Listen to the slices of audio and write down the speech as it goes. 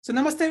So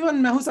namaste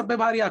everyone, मैं हूं सब्बे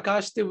भारी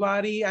आकाश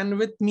Tiwari and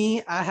with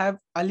me I have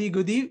Ali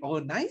Gudi. Oh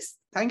nice.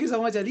 Thank you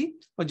so much Ali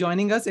for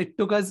joining us. It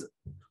took us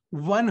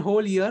one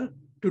whole year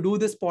to do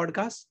this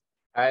podcast.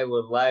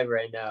 We're live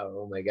right now.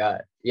 Oh my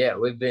God. Yeah,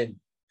 we've been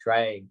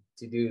trying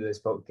to do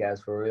this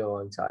podcast for a real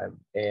long time.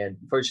 And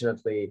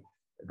fortunately,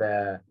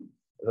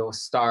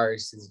 those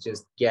stars is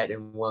just get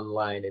in one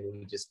line and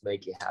we just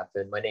make it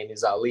happen. My name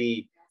is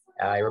Ali.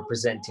 I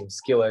represent Team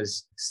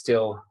Skillers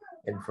still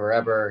and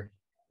forever.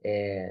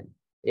 And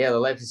yeah, the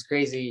life is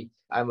crazy.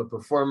 I'm a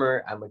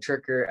performer, I'm a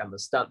tricker, I'm a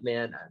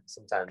stuntman.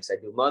 Sometimes I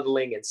do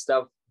modeling and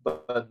stuff,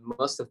 but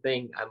most of the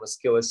thing, I'm a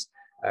Skillers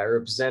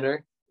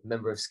representer,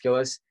 member of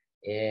Skillers.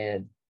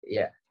 And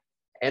yeah,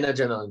 and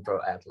adrenaline pro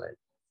athlete.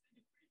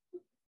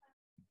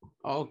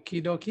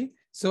 Okie dokie.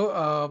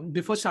 So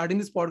before starting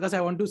this podcast,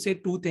 I want to say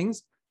two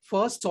things.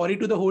 First, sorry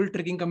to the whole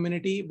tricking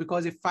community,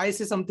 because if I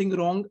say something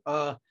wrong,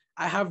 I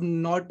have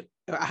no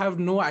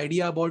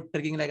idea about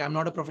tricking. Like I'm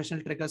not a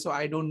professional tricker, so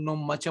I don't know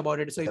much about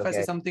it. So if I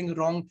say something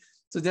wrong,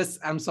 so just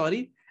I'm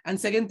sorry. And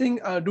second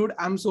thing, dude,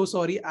 I'm so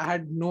sorry. I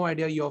had no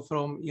idea you're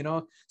from,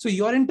 so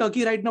you're in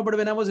Turkey right now, but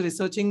when I was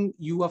researching,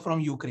 you are from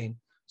Ukraine.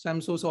 So I'm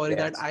so sorry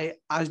that I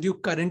asked you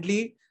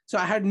currently. So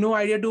I had no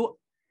idea to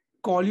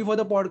call you for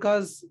the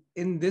podcast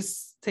in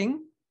this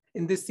scene.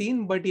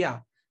 But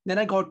yeah, then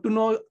I got to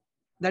know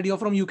that you're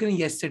from Ukraine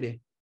yesterday.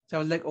 So I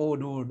was like, oh,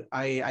 dude,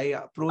 I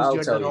approached you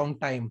at the wrong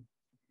time.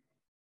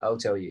 I'll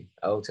tell you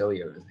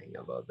everything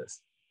about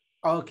this.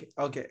 Okay.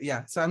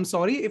 Yeah. So I'm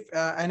sorry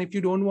if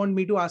you don't want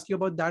me to ask you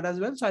about that as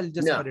well, so I'll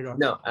just cut it off.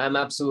 No, I'm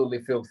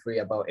absolutely feel free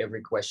about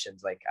every question.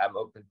 Like I'm an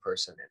open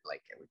person and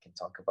like we can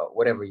talk about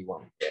whatever you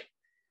want. Yeah.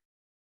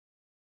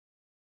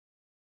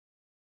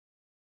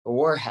 A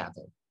war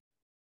happened.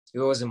 It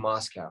was in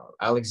Moscow.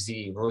 Alex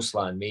Z,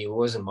 Ruslan, me, it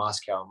was in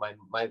Moscow.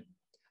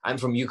 I'm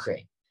from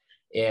Ukraine,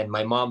 and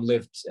my mom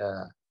lived.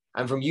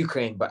 I'm from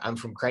Ukraine, but I'm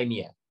from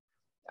Crimea.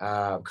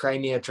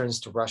 Crimea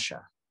turns to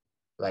Russia.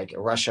 Like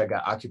Russia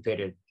got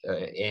occupied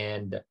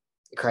and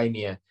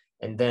Crimea,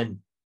 and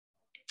then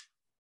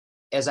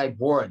as I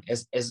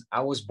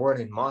was born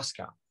in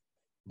Moscow,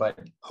 but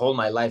whole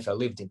my life I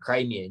lived in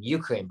Crimea in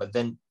Ukraine. But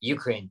then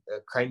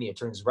Crimea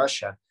turns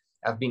Russia.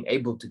 I've been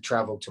able to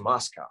travel to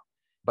Moscow,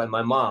 but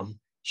my mom,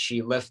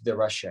 she left the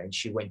Russia and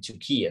she went to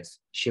Kiev.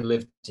 She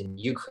lived in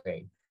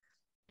Ukraine,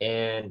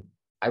 and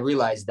I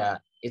realized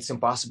that it's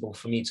impossible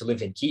for me to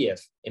live in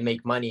Kiev and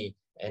make money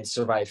and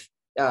survive.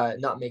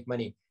 Not make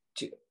money.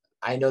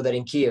 I know that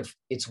in Kiev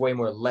it's way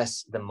more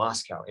less than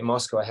Moscow. In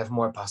Moscow I have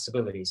more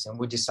possibilities, and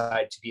we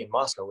decided to be in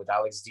Moscow with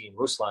Alex D and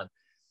Ruslan,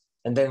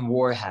 and then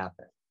war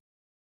happened,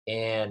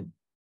 and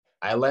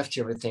I left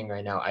everything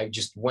right now. I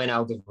just went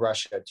out of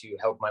Russia to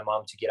help my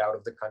mom to get out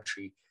of the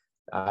country.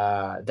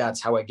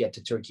 That's how I get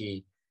to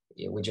Turkey.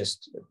 I'm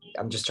just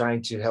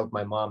trying to help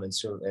my mom and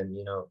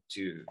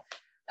to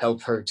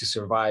help her to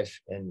survive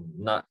and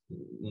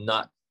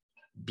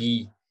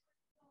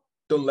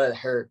don't let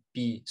her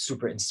be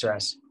super in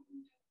stress.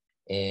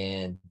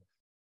 And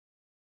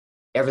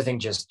everything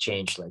just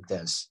changed like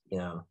this,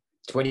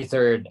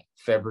 23rd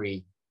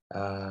February,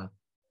 I'm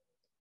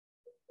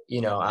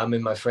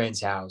in my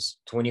friend's house.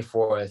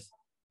 24th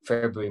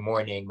February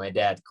morning, my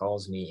dad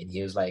calls me and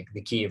he was like,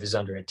 the Kiev is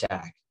under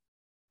attack.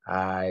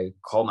 I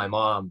called my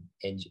mom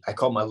and I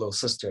called my little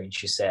sister and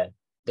she said,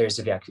 there's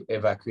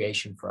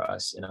evacuation for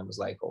us. And I was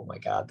like, oh my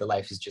God, the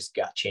life has just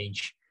got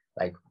changed.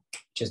 Like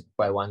just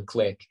by one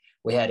click.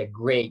 We had a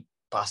great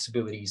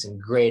possibilities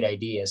and great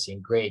ideas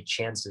and great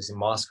chances in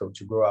Moscow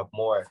to grow up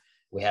more.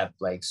 We have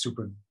like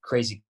super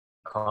crazy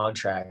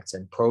contracts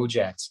and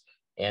projects.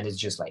 And it's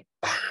just like,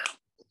 bam,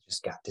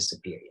 just got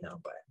disappeared,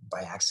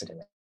 by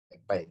accident,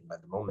 like by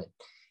the moment.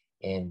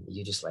 And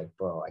you just like,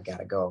 bro, I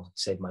gotta go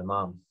save my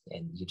mom,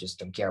 and you just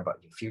don't care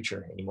about your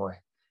future anymore.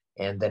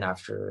 And then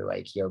after,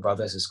 like, your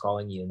brothers is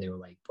calling you and they were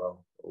like,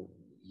 bro,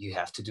 you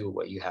have to do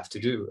what you have to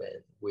do,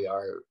 and we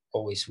are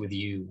always with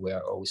you, we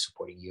are always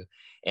supporting you,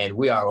 and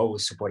we are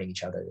always supporting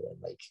each other.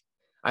 And like,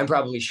 I'm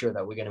probably sure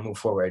that we're gonna move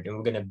forward, and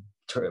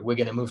we're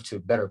gonna move to a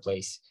better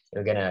place, and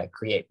we're gonna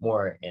create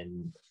more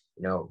and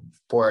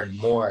pour in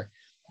more.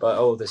 But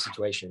the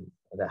situation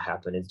that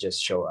happened, it just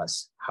show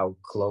us how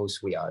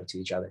close we are to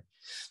each other.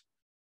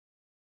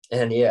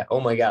 And yeah,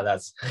 oh my God,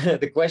 that's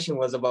the question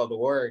was about the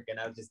work, and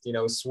I just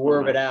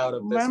swerve it out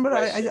of this. Remember,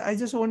 I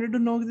just wanted to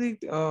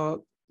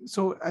know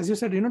so as you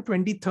said,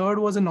 23rd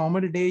was a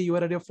normal day. You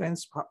were at your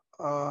friend's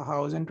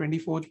house, and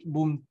 24th,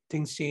 boom,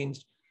 things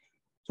changed.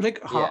 So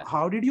like,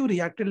 how did you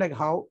react? Like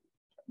how,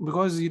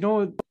 because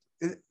you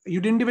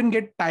didn't even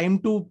get time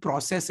to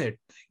process it.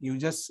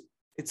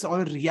 It's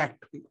all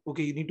react.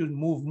 Okay, you need to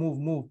move.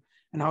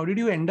 And how did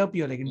you end up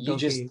here, like in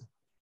Turkey?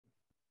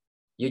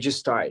 You just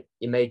start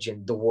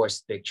imagine the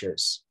worst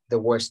pictures.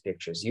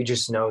 You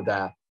just know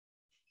that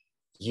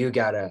you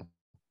gotta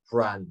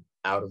run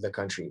out of the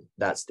country.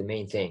 That's the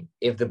main thing.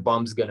 If the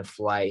bomb's gonna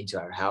fly into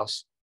our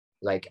house,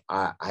 like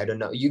I don't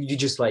know. You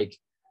just like,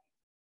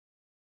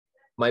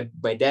 my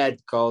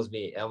dad calls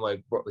me. I'm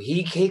like, bro,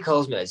 he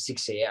calls me at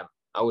 6 a.m.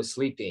 I was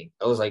sleeping.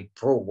 I was like,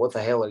 bro, what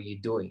the hell are you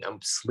doing? I'm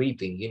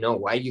sleeping. You know,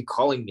 why are you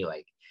calling me?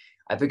 Like,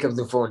 I pick up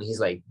the phone. He's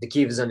like, the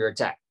Kiev is under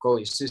attack. Call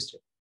your sister.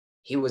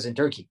 He was in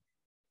Turkey.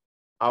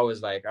 I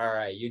was like, all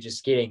right, you're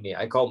just kidding me.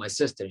 I called my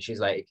sister. She's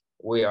like,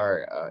 we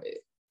are,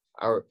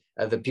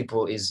 the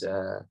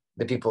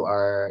people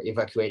are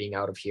evacuating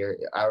out of here,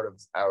 out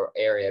of our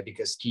area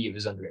because Kiev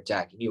is under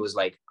attack. And he was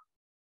like,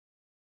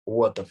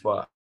 what the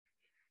fuck?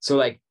 So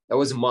like, I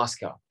was in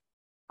Moscow.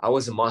 I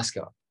was in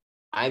Moscow.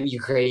 I'm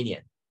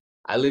Ukrainian.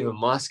 I live in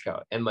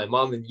Moscow and my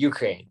mom in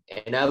Ukraine.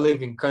 And I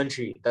live in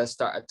country that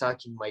start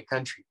attacking my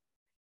country.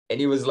 And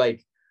he was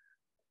like,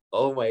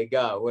 oh my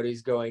God, what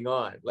is going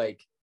on?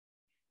 Like,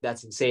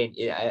 that's insane.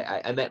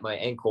 I met my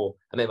uncle.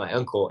 I met my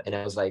uncle, and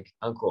I was like,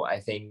 Uncle, I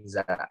think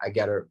that I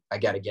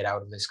gotta get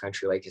out of this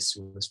country like as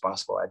soon as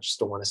possible. I just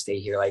don't want to stay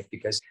here, like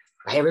because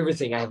I have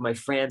everything. I have my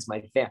friends,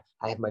 I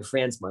have my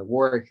friends, my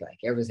work, like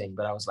everything.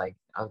 But I was like,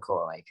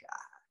 Uncle, like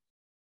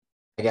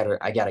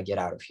I gotta get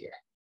out of here.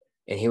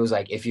 And he was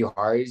like, if your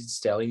heart is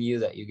telling you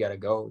that you gotta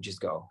go,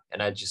 just go.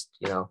 And I just,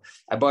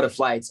 I bought a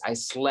flight. I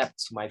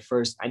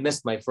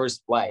missed my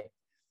first flight.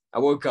 I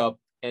woke up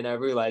and I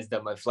realized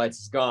that my flight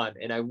is gone.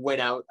 And I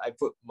went out, I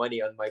put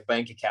money on my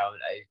bank account.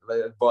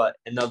 I bought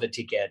another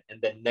ticket.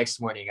 And then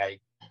next morning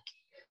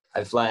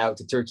I fly out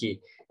to Turkey.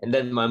 And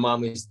then my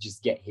mom is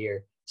just get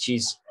here.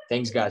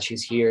 Thanks God,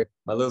 she's here.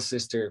 My little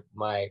sister,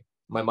 my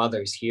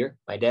mother is here.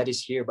 My dad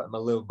is here, but my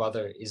little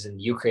brother is in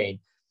Ukraine.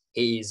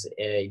 He is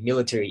a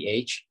military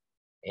age.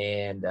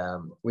 And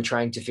we're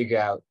trying to figure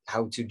out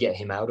how to get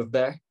him out of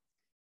there.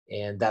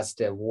 And that's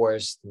the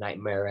worst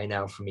nightmare right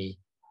now for me.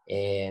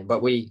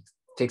 But we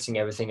fixing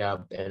everything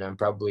up, and I'm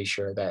probably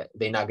sure that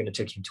they're not going to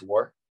take him to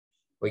war.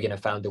 We're going to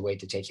find a way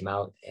to take him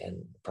out,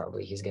 and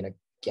probably he's going to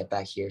get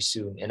back here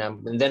soon.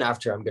 And then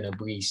after I'm going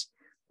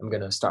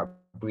to start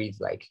breathe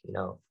like,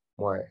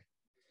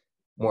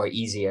 more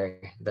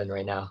easier than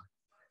right now.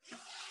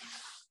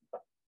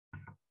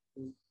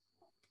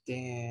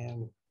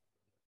 Damn.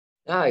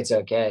 No, it's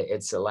okay.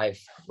 It's a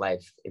life.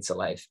 It's a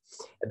life.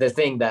 The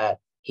thing that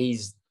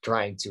he's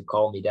trying to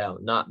calm me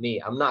down, not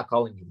me. I'm not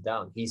calling him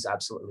down. He's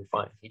absolutely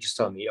fine. He just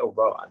told me, "Yo,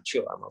 bro, I'm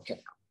chill. I'm okay. I'm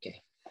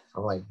okay."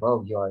 I'm like,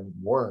 "Bro, you're in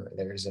war.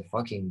 There's a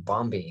fucking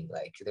bombing.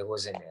 Like there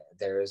was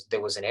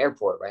an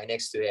airport right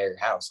next to their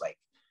house, like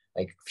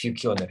a few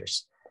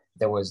kilometers.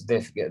 There was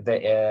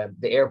the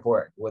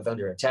airport was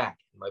under attack.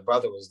 My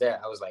brother was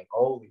there. I was like,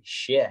 holy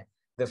shit.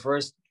 The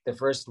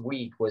first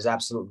week was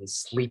absolutely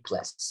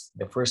sleepless.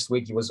 The first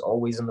week he was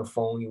always on the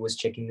phone. He was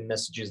checking the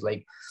messages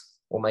like,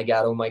 oh my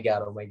God, oh my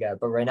God, oh my God.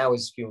 But right now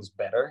it feels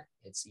better.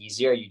 It's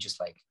easier. You just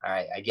like, all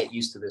right, I get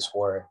used to this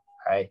war.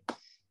 All right.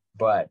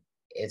 But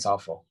it's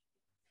awful.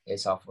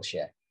 It's awful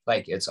shit.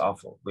 Like it's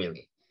awful,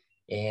 really.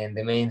 And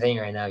the main thing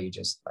right now, you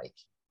just like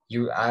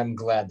I'm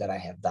glad that I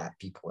have that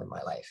people in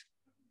my life.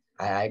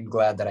 I'm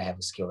glad that I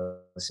have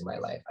skills in my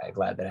life. I'm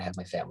glad that I have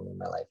my family in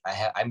my life.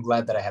 I'm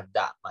glad that I have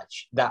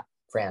that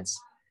friends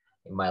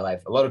in my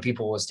life. A lot of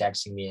people was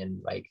texting me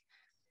and like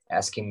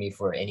asking me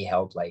for any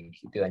help, like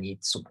do I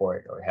need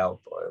support or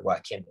help, or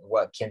what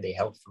can they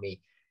help for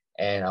me?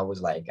 And I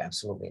was like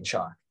absolutely in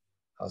shock.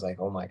 I was like,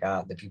 oh my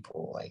God, the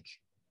people like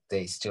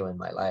they still in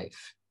my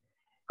life.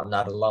 I'm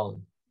not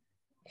alone.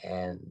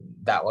 And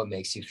that what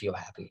makes you feel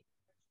happy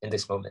in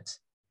this moment.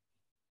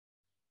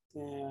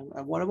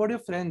 And what about your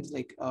friends?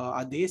 Like,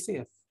 are they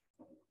safe?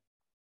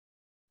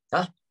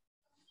 Huh?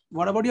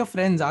 What about your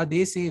friends? Are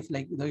they safe?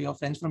 Like your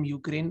friends from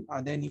Ukraine?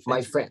 Are there any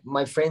friends?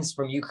 My friends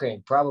from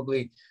Ukraine,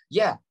 probably.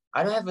 Yeah,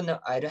 I don't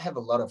have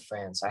a lot of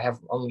friends. I have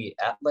only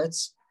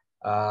athletes.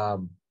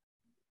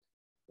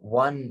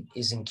 One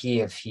is in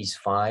Kiev. He's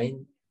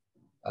fine.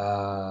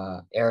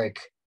 Eric,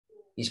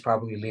 he's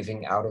probably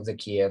living out of the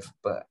Kiev.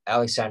 But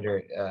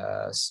Alexander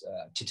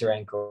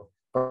Titarenko,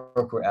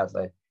 parkour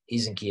athlete,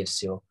 he's in Kiev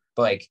still.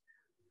 But like,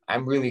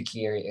 I'm really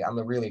curious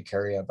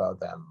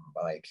about them.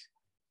 But like,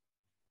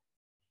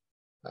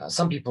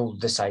 some people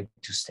decide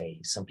to stay.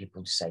 Some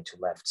people decide to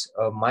left.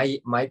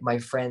 My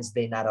friends,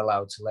 they're not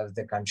allowed to leave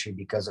the country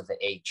because of the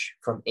age.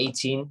 From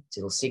 18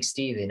 till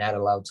 60, they're not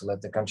allowed to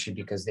leave the country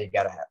because they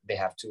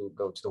have to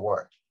go to the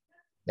war.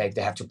 Like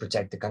they have to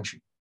protect the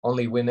country.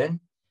 Only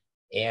women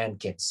and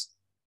kids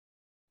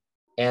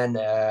and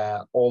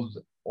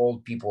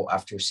old people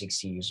after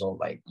 60 years old,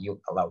 like you're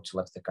allowed to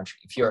leave the country.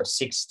 If you're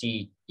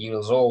 60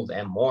 years old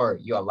and more,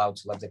 you're allowed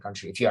to leave the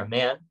country. If you're a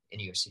man and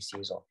you're 60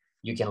 years old,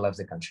 you can leave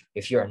the country.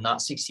 If you're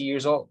not 60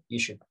 years old, you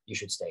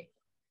should stay.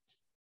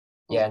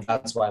 Yeah, and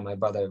that's why my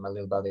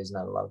little brother is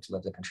not allowed to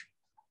leave the country.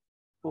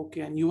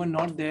 Okay, and you were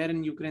not there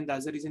in Ukraine.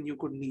 That's the reason you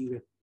could leave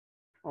it.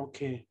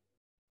 Okay.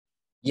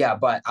 Yeah,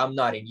 but I'm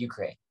not in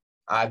Ukraine.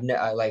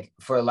 Like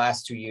for the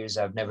last 2 years,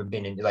 I've never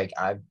been in, like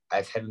I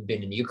haven't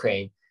been in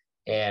Ukraine,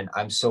 and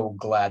I'm so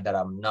glad that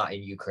I'm not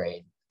in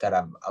Ukraine, that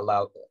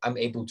I'm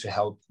able to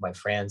help my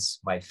friends,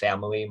 my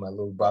family, my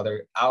little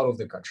brother out of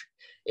the country.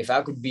 If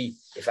I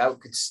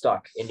could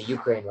stuck in the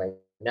Ukraine right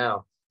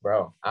now,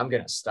 bro, I'm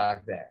gonna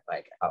stuck there.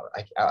 Like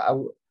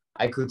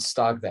I could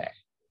stuck there,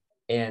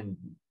 and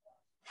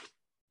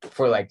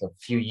for like a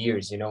few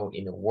years, you know,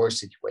 in a worse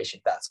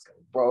situation.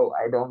 Bro,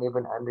 I don't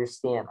even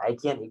understand. I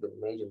can't even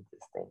imagine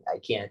this thing. I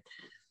can't.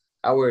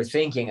 I were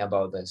thinking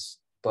about this,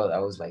 but I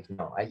was like,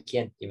 no, I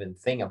can't even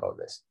think about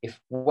this. If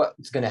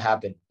what's gonna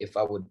happen if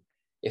I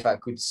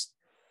could,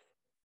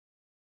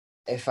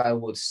 if I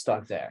would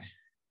stuck there,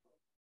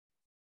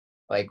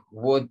 like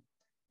what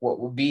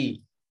would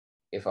be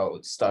if I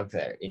would stuck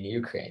there in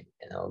Ukraine,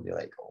 and I would be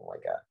like, oh my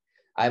God,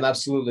 I'm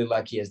absolutely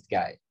luckiest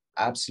guy,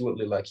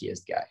 absolutely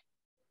luckiest guy.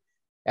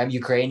 I'm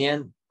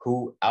Ukrainian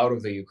who out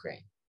of the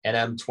Ukraine, and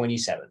I'm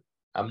 27.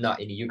 I'm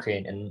not in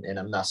Ukraine, and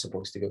I'm not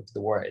supposed to go to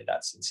the war.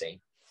 That's insane.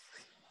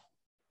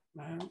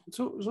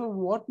 So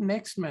what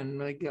next, man?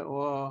 Like,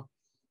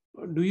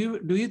 do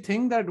you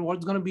think that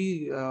what's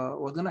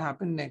gonna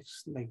happen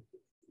next? Like,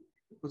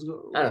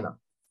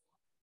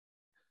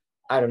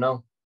 I don't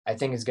know. I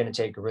think it's gonna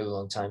take a really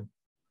long time,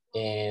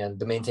 and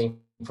the main thing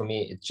for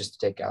me is just to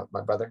take out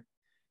my brother,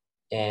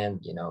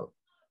 and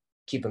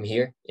keep him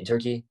here in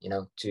Turkey.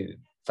 To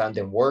find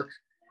them work,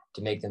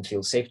 to make them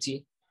feel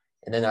safety,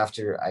 and then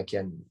after I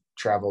can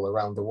travel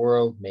around the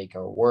world, make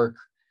our work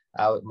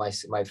out. My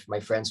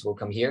friends will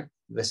come here.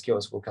 The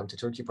skills will come to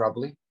Turkey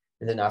probably,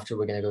 and then after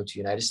we're gonna go to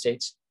United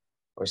States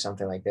or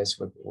something like this.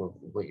 We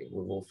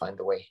will find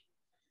a way.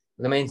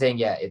 The main thing,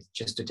 yeah, it's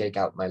just to take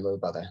out my little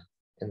brother,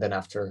 and then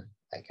after,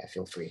 like, I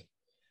feel free.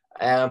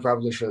 And I'm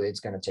probably sure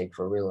it's gonna take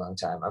for a really long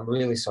time. I'm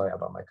really sorry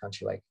about my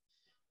country, like,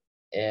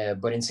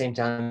 but in the same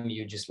time,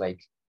 you just like,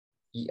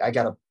 I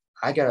gotta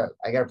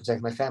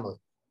protect my family.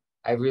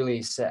 I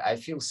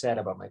feel sad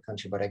about my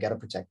country, but I gotta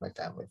protect my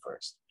family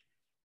first.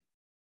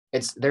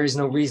 There is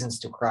no reasons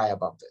to cry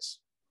about this.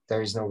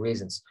 There is no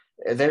reasons.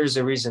 There is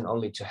a reason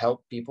only to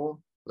help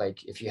people.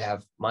 Like, if you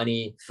have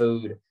money,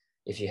 food,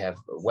 if you have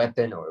a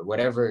weapon or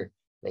whatever,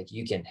 like,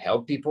 you can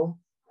help people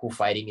who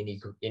fighting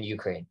in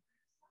Ukraine,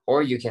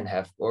 or you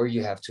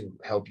have to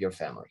help your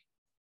family.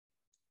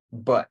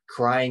 But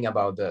crying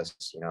about this,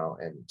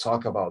 and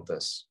talk about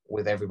this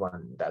with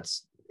everyone,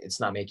 it's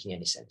not making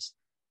any sense.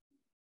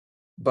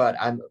 But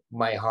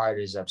my heart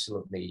is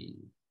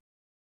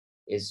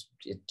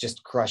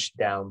just crushed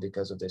down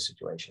because of this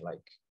situation.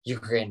 Like,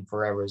 Ukraine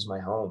forever is my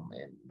home,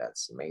 and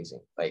that's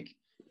amazing. Like,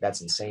 that's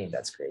insane.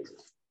 That's crazy.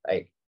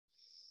 Like,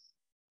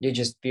 you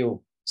just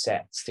feel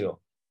sad still.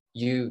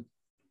 You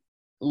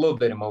a little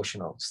bit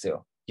emotional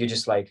still. You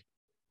just like,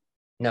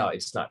 no,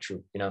 it's not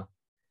true.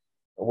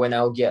 When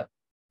I'll get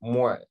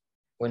more,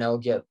 when I'll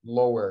get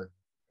lower,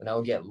 when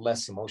I'll get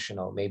less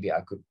emotional, maybe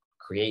I could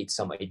create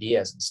some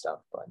ideas and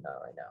stuff. But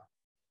not right now.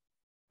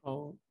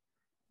 Oh,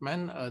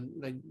 man,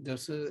 like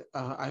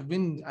I've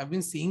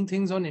been seeing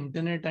things on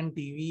internet and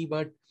TV,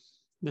 but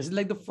this is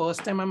like the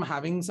first time I'm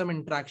having some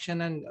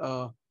interaction, and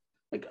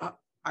like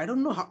I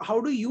don't know,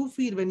 how do you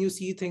feel when you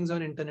see things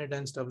on internet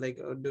and stuff? Like,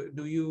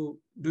 do you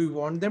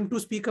want them to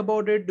speak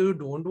about it? Do you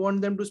don't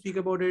want them to speak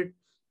about it?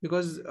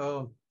 Because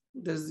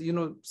there's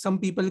some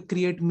people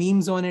create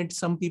memes on it.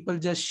 Some people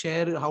just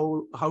share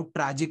how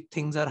tragic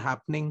things are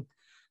happening.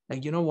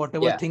 Like,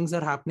 whatever things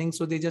are happening,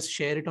 so they just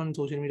share it on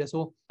social media.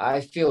 So I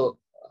feel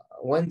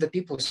when the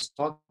people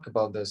talk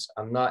about this,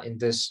 I'm not in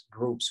this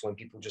groups when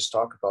people just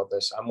talk about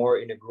this. I'm more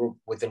in a group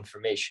with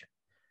information.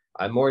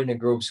 I'm more in the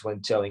groups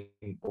when telling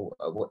people.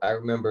 I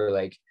remember,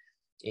 like,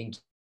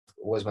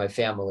 was my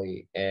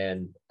family,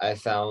 and I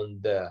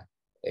found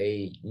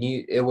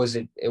it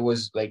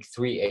was like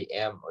 3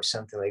 a.m. or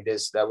something like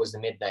this. That was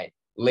the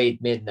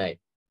late midnight,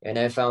 and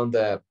I found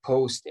a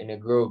post in a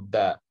group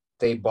that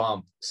they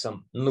bombed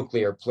some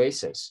nuclear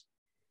places,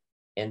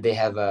 and they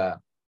have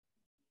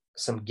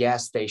some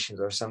gas stations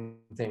or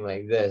something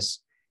like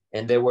this,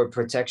 and there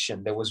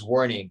was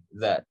warning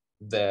that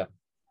the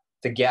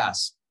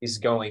gas is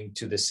going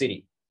to the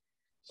city,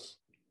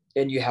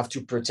 and you have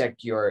to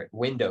protect your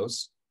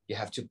windows. You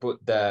have to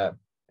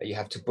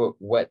put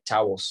wet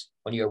towels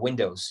on your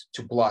windows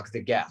to block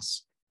the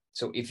gas.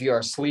 So if you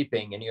are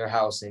sleeping in your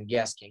house and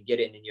gas can get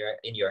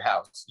in your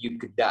house, you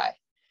could die.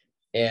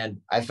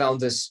 And I found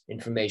this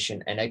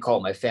information, and I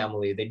called my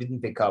family. They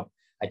didn't pick up.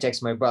 I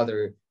text my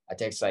brother. I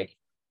text I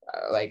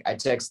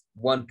text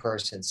one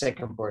person,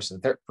 second person,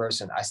 third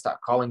person. I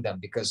start calling them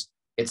because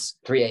it's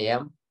 3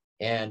 a.m.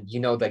 and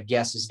the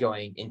gas is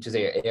going into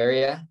their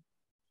area,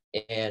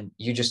 and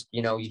you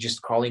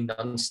just calling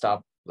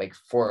nonstop, like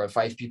 4 or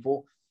 5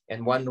 people,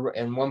 and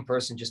one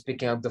person just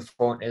picking up the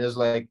phone, and it was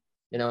like,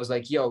 I was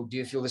like, yo, do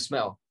you feel the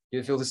smell? Do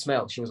you feel the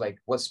smell? She was like,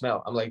 what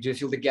smell? I'm like, do you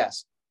feel the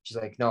gas? She's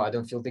like, no, I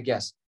don't feel the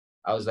gas.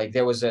 I was like,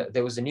 there was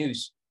a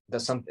news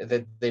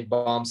that they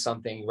bombed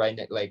something right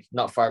like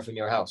not far from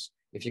your house.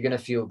 If you're gonna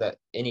feel that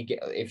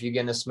if you're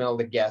gonna smell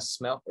the gas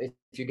if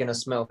you're gonna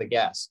smell the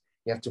gas,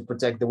 you have to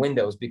protect the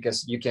windows,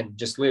 because you can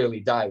just literally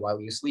die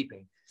while you're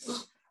sleeping.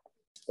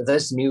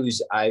 This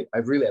news, I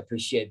really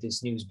appreciate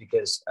this news,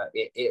 because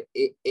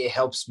it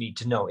helps me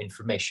to know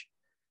information.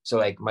 So,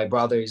 like, my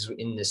brother is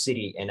in the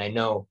city, and I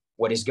know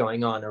what is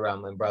going on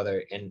around my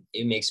brother, and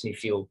it makes me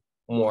feel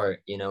more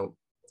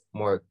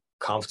more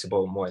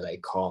comfortable, more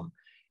like calm.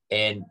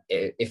 And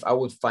if I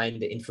would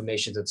find the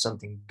information that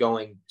something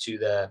going to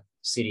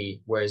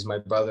city, whereas my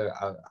brother,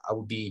 I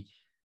would be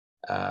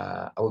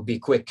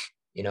quick,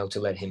 to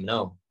let him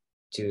know,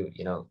 to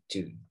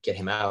get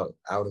him out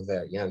of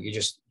there. You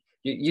just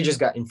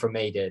got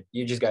informated.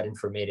 You just got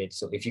informated.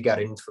 So if you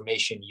got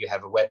information, you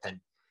have a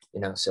weapon.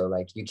 So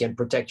like you can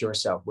protect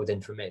yourself with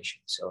information.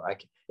 So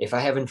if I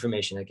have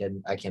information,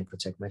 I can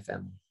protect my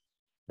family.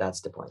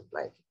 That's the point.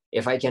 Like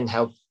if I can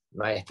help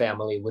my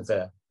family with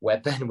a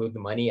weapon, with the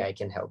money, I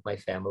can help my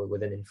family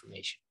with an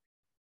information.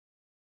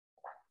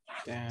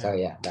 Damn. So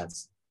yeah,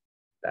 that's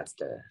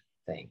the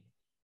thing.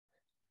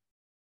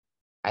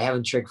 I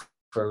haven't tricked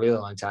for a really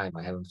long time.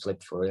 I haven't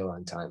flipped for a really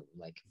long time.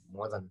 Like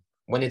more than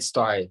when it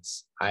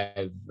starts,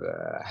 I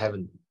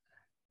haven't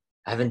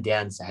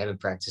danced. I haven't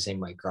practicing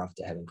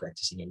Minecraft. I haven't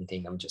practicing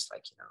anything. I'm just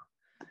like,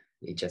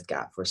 you just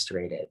got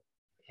frustrated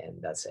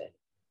and that's it.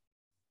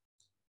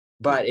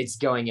 But it's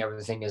going,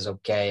 everything is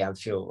okay. I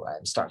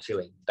start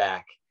feeling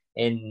back.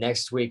 And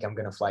next week I'm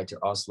gonna fly to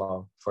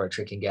Oslo for a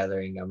tricking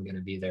gathering. I'm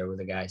gonna be there with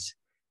the guys.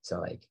 So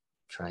like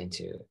trying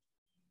to,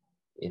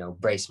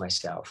 brace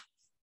myself.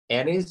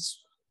 And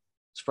it's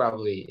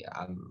probably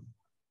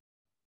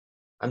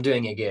I'm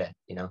doing it good,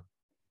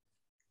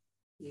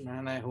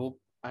 Man, I hope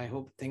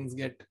things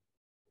get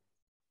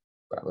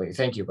Probably.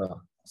 Thank you,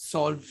 bro.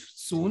 solved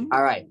soon.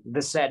 All right,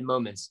 the sad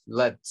moments.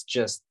 Let's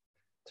just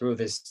throw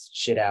this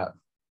shit out.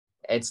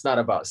 It's not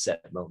about sad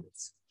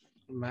moments.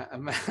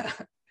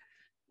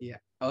 Yeah.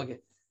 Okay.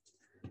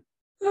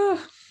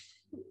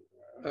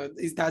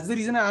 That's the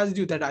reason I asked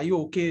you that. Are you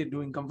okay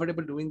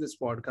comfortable doing this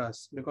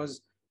podcast?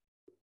 Because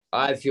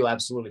I feel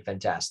absolutely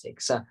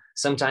fantastic. So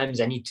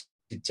sometimes I need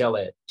to tell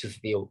it to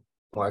feel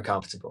more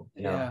comfortable.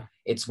 yeah,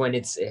 It's when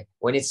it's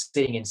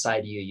sitting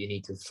inside you. You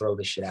need to throw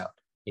the shit out.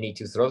 You need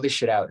to throw the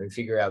shit out and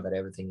figure out that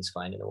everything is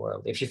fine in the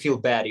world. If you feel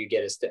bad, you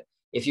get a step.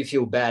 If you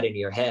feel bad in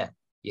your head,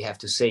 you have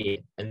to say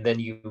it, and then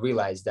you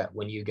realize that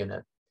when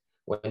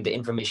the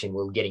information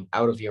will getting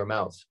out of your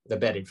mouth, the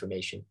bad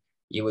information,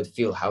 you would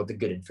feel how the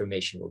good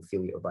information will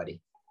fill your body.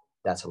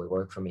 That's how it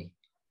worked for me.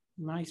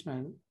 nice,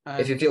 man.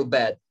 If you feel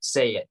bad,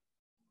 say it.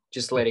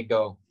 Just let it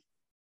go.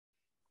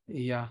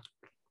 Yeah.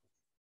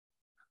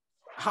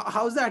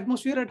 How's the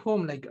atmosphere at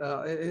home? Like,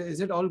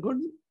 is it all good?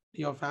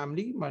 Your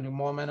family, my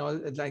mom and all,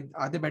 like,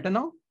 are they better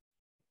now?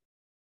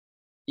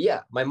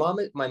 Yeah, my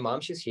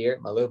mom, she's here.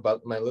 My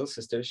little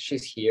sister,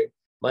 she's here.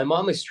 My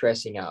mom is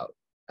stressing out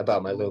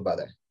about my little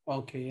brother.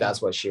 Okay. Yeah.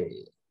 That's what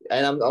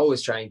and I'm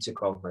always trying to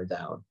calm her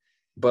down.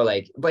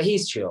 But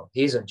he's chill.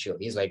 He's on chill.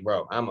 He's like,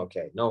 bro, I'm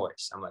okay. No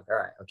worries. I'm like, all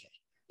right, okay.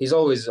 He's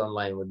always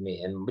online with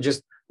me, and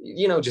just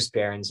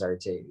parents are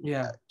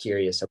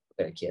curious about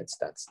their kids.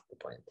 That's the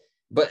point.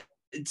 But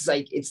it's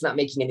like it's not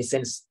making any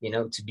sense,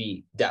 to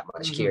be that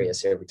much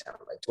curious every time,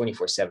 like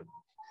 24/7.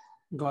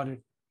 Got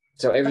it.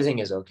 So everything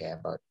is okay.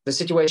 But the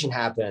situation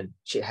happened.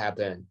 Shit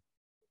happened.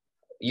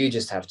 You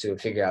just have to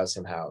figure out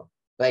somehow.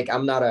 Like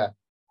I'm not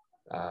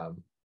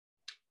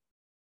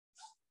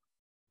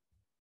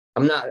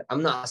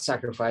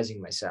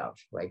sacrificing myself.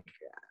 Like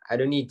I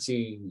don't need to,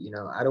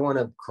 I don't want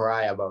to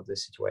cry about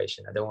this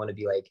situation. I don't want to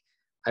be like,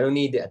 I don't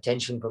need the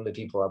attention from the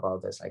people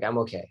about this. Like I'm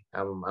okay.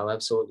 I'm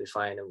absolutely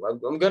fine.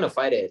 I'm gonna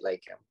fight it.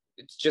 Like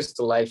it's just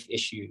a life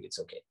issue. It's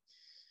okay.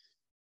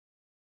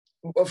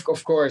 Of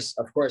course,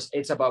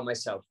 it's about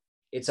myself.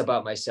 It's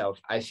about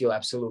myself. I feel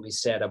absolutely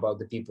sad about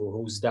the people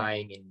who's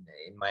dying in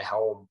my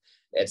home.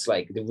 It's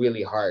like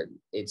really hard.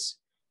 It's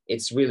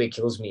really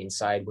kills me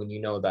inside when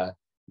you know that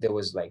there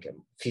was like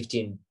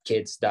 15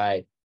 kids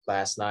died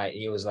last night,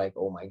 and it was like,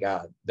 oh my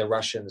god, the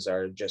Russians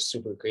are just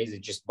super crazy,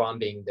 just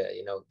bombing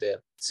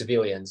the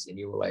civilians, and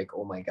you were like,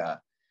 oh my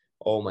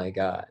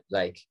god,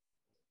 like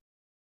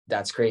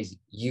that's crazy.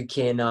 You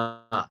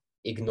cannot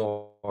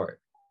ignore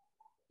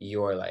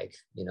your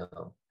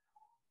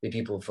the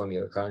people from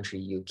your country.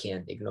 You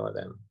can't ignore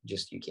them.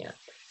 Just you can't.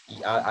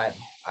 I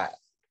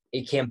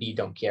it can't be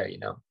don't care. It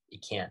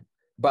can't.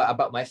 But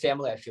about my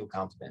family, I feel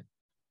confident.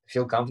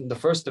 The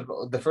first of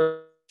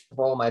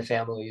all, my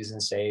family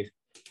isn't safe.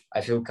 I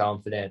feel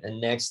confident,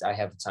 and next I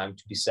have time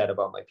to be sad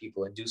about my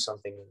people and do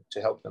something to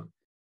help them.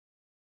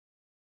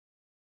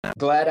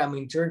 Glad I'm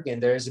in Turkey,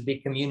 and there is a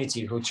big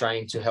community who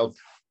trying to help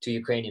to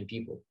Ukrainian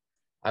people.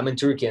 I'm in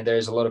Turkey, and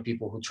there's a lot of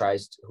people who try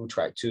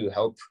to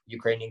help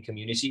Ukrainian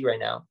community right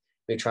now.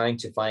 They're trying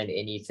to find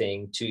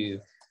anything to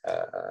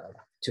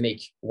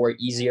make war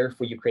easier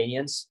for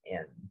Ukrainians,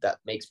 and that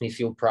makes me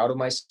feel proud of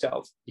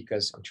myself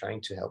because I'm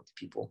trying to help the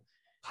people.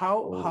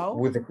 How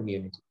with the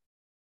community?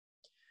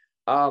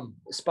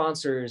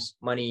 Sponsors,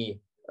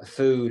 money,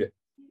 food,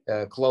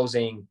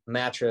 clothing,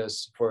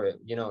 mattress for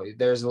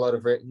there's a lot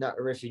of not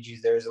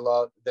refugees. There's a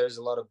lot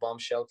of bomb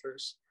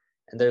shelters,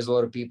 and there's a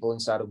lot of people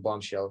inside of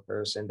bomb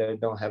shelters, and they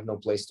don't have no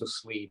place to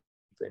sleep,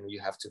 and you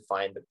have to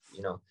find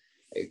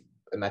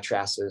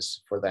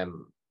mattresses for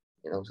them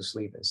to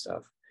sleep and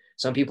stuff.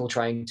 Some people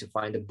trying to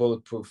find a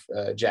bulletproof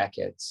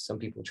jackets. Some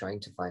people trying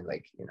to find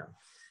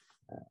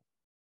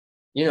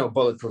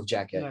bulletproof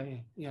jacket.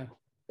 Yeah.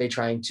 They're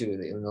trying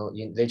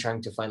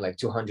to find like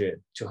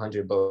 200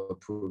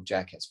 bulletproof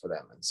jackets for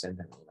them and send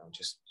them,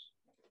 just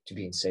to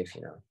be safe.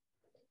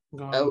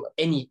 Got it.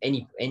 Any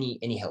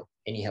help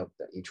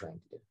that you're trying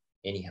to do,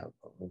 any help.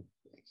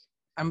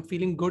 I'm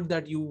feeling good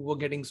that you were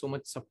getting so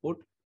much support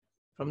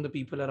from the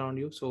people around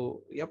you.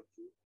 So, yep,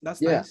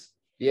 that's Yeah, nice.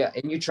 yeah,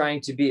 and you're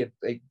trying to be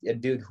a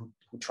dude who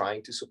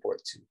trying to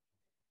support too.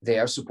 They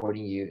are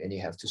supporting you, and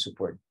you have to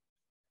support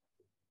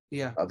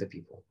Yeah. other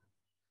people.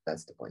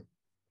 That's the point.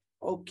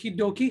 Okie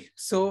dokie.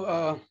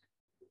 So,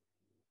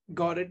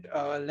 got it.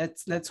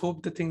 Let's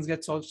hope the things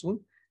get solved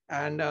soon.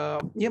 And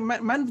yeah,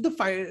 man, the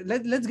fight.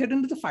 Let's get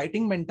into the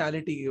fighting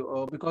mentality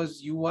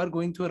because you are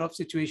going through a rough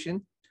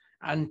situation,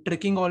 and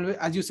tricking always,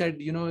 as you said,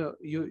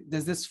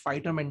 there's this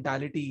fighter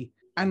mentality,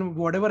 and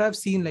whatever I've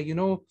seen, like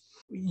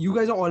you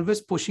guys are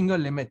always pushing your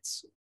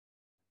limits.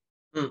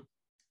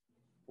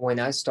 When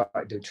I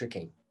started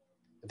tricking,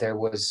 there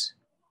was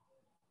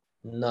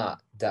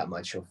not that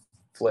much of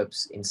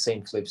flips,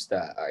 insane flips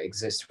that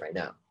exist right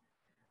now.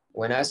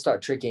 When I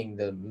start tricking,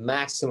 the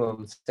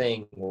maximum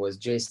thing was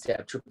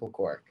J-step triple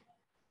cork.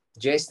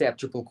 J-step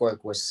triple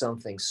cork was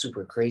something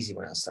super crazy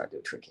when I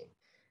started tricking.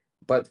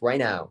 But right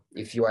now,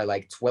 if you are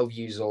like 12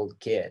 years old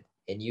kid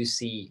and you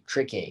see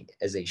tricking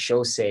as a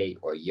Shosei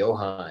or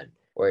Johan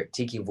or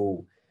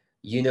Tikivu,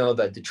 you know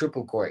that the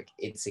triple cork,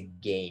 it's a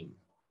game.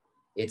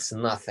 It's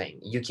nothing.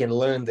 You can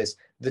learn this.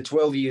 The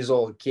 12 years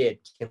old kid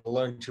can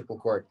learn triple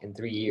cork in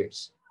 3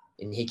 years.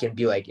 And he can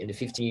be like, in the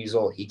 15 years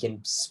old, he can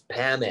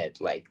spam it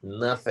like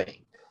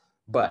nothing.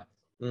 But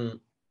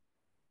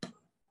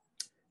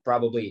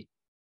probably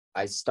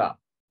I stopped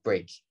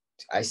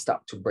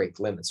to break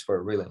limits for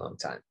a really long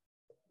time.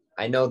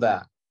 I know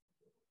that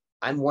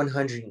I'm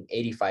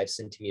 185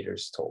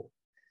 centimeters tall.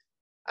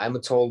 I'm a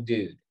tall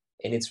dude,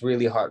 and it's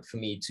really hard for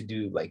me to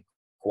do like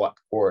quad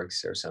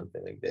corks or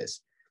something like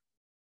this.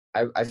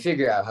 I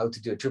figure out how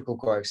to do a triple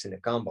corks in a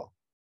combo,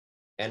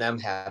 and I'm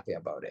happy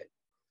about it.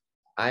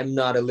 I'm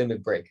not a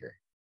limit breaker,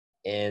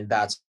 and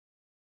that's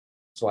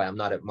why I'm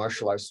not a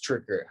martial arts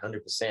tricker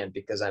 100%,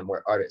 because I'm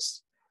more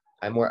artist.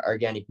 I'm more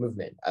organic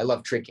movement. I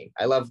love tricking.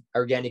 I love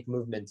organic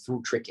movement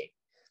through tricking.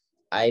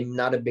 I'm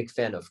not a big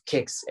fan of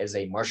kicks as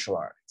a martial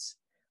arts.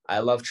 I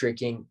love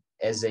tricking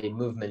as a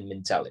movement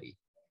mentality.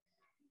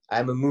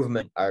 I'm a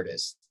movement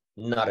artist,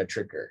 not a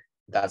tricker.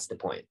 That's the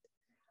point.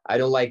 I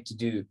don't like to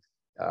do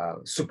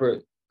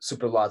super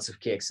lots of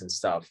kicks and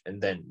stuff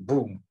and then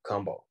boom,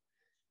 combo.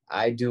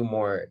 I do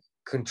more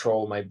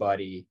control my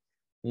body,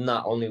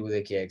 not only with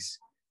the kicks,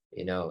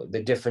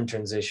 the different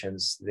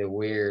transitions, the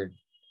weird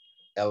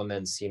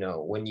elements,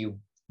 when you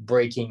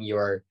breaking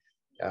your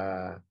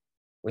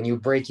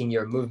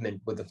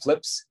movement with the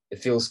flips, it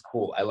feels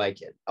cool. I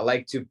like it. I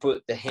like to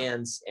put the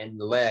hands and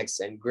the legs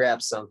and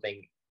grab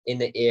something in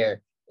the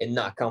air in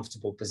not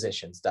comfortable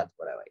positions. That's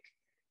what I like.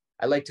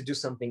 I like to do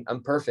something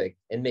imperfect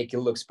and make it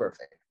looks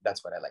perfect.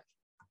 That's what I like.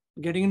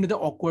 Getting into the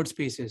awkward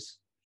spaces.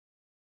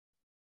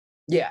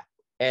 Yeah.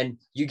 And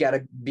you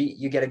gotta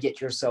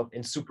get yourself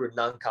in super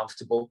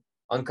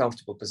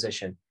uncomfortable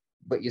position,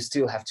 but you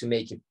still have to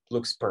make it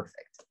looks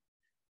perfect.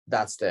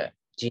 That's the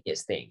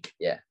genius thing.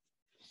 Yeah.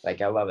 Like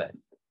I love it.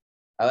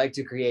 I like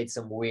to create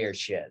some weird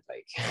shit.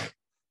 Like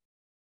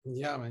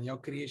yeah, man, your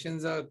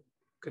creations are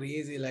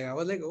crazy. Like I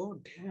was like,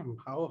 oh damn,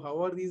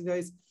 how are these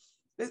guys?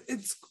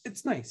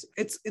 It's nice.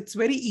 It's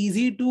very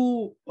easy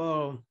to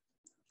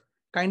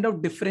kind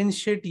of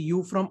differentiate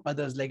you from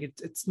others. Like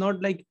it's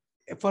not like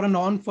for a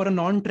non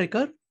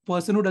tricker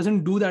person who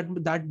doesn't do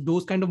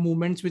those kind of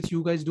movements which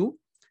you guys do.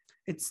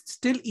 It's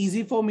still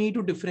easy for me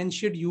to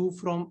differentiate you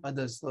from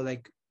others. So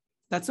like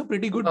that's a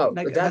pretty good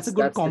that's a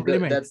good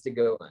compliment. That's the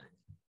good one.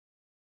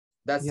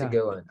 That's the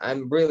good one.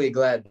 I'm really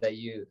glad that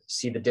you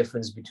see the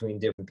difference between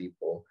different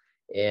people,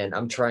 and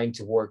I'm trying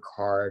to work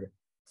hard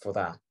for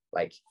that,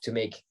 like to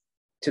make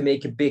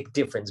a big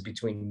difference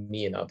between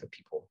me and other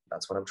people.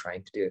 That's what I'm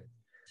trying to do.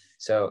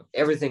 So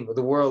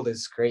the world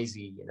is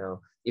crazy,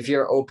 if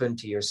you're open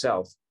to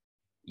yourself,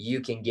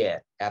 you can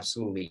get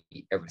absolutely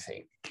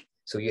everything.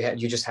 So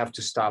you just have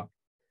to stop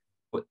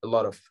with a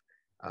lot of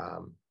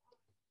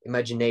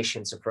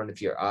imaginations in front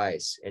of your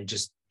eyes and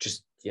just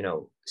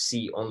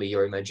see only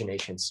your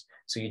imaginations.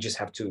 So you just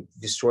have to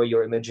destroy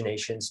your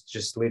imaginations,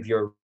 just live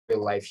your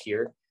real life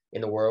here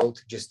in the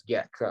world, just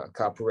get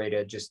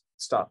cooperated, just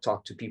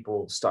talk to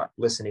people, start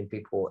listening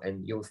people,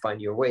 and you'll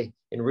find your way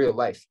in real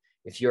life.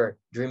 If you're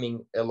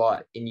dreaming a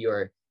lot in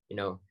your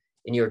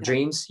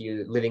dreams,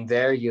 you're living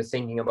there, you're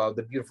thinking about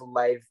the beautiful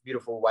life,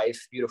 beautiful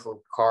wife,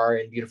 beautiful car,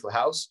 and beautiful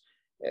house,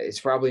 it's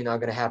probably not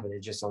going to happen.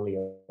 It's just only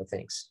your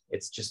things.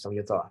 It's just on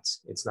your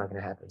thoughts. It's not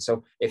going to happen.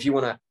 So if you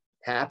want to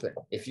happen,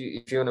 if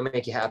you want to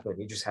make it happen,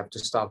 you just have to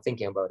stop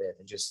thinking about it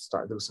and just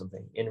start doing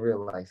something in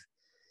real life.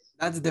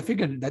 That's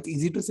difficult. That's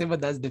easy to say, but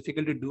that's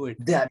difficult to do it.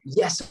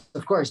 Yes,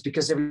 of course,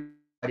 because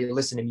everybody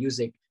listening to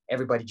music,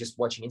 everybody just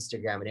watching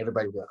Instagram, and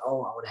everybody will be like,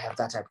 oh, I want to have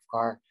that type of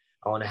car.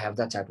 I want to have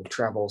that type of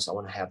travels. I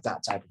want to have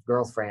that type of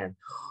girlfriend.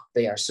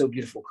 They are so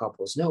beautiful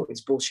couples. No,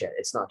 it's bullshit.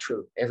 It's not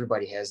true.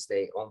 Everybody has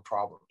their own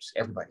problems.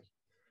 Everybody.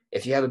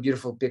 If you have a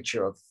beautiful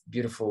picture of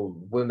beautiful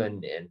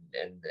women and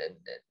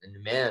a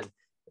man,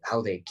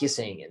 how they're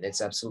kissing, and it's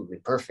absolutely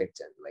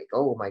perfect, and like,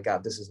 oh my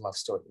God, this is love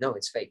story. No,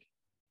 it's fake.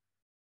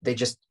 they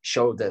just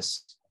show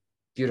this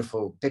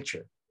beautiful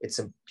picture. It's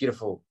a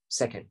beautiful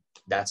second.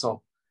 That's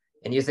all.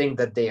 And you think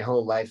that their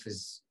whole life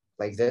is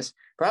like this?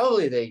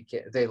 Probably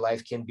their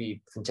life can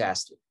be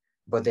fantastic,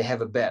 but they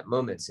have a bad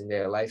moments in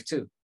their life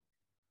too.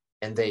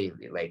 And they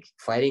like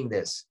fighting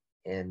this,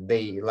 and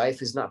their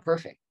life is not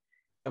perfect.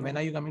 When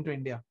are you coming to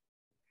India?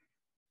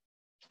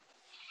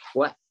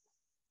 What?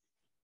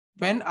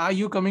 When are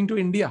you coming to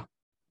India?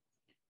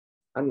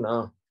 I don't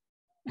know.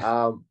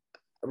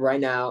 Right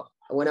now,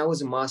 when I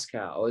was in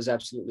Moscow, I was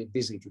absolutely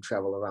busy to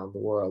travel around the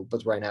world,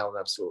 but right now I'm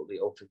absolutely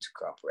open to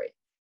cooperate.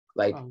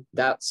 Like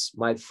that's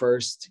my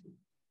first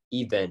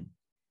event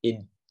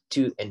in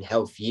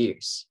 2.5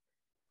 years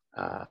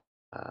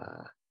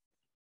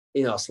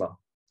in Oslo.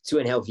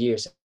 2.5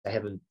 years I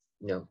haven't,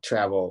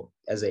 traveled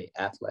as a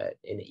athlete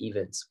in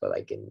events, but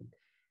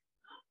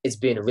it's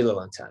been a really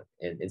long time,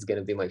 and it's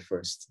gonna be my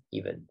first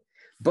event.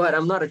 But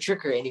I'm not a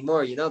tricker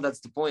anymore. That's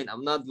the point.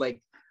 I'm not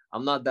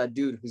that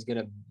dude who's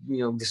gonna,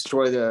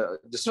 destroy the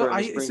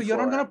spring so you're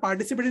not floor. gonna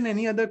participate in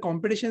any other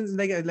competitions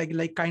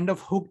like kind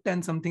of hooked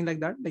and something like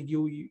that? Like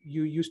you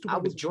used to I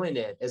would join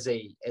it as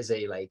a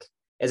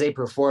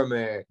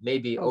performer,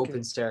 maybe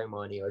open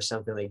ceremony or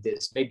something like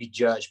this, maybe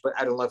judge, but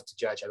I don't love to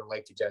judge. I don't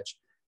like to judge.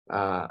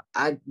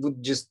 I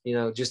would just,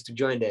 just to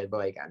join it, but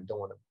like I don't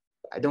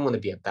want to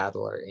be a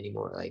battler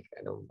anymore. Like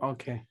I don't.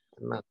 Okay.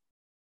 I'm not.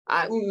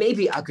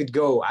 Maybe I could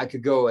go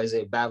as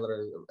a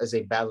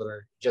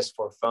battler just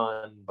for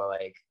fun, but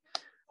like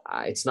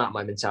it's not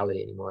my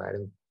mentality anymore. I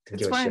don't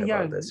give a shit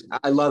about this.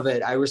 I love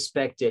it. I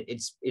respect it.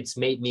 It's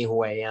made me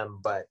who I am.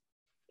 But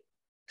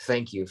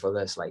thank you for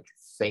this. Like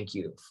thank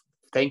you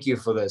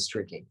for this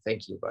tricking.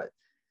 Thank you. But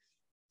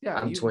yeah,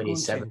 I'm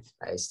 27.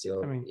 I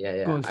still I'm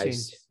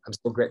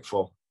so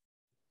grateful.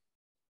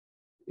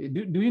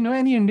 Do you know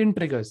any Indian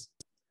triggers?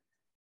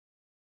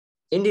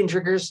 Indian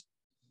triggers?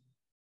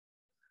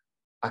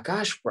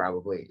 Akash,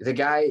 probably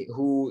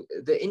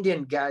the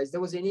Indian guys. There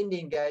was an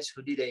Indian guys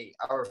who did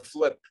our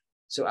flip.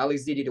 So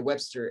Alex did a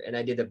Webster, and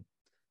I did a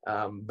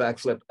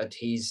backflip at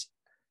his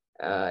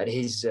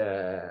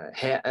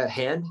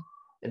hand.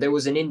 And there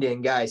was an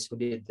Indian guys who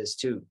did this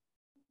too.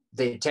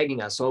 They're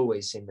tagging us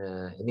always in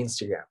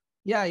Instagram.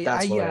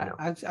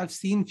 I've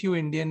seen few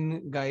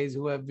Indian guys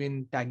who have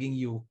been tagging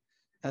you.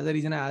 That's the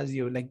reason I asked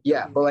you.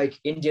 But like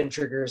Indian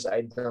triggers,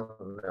 I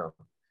don't know.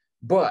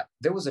 But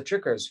there was a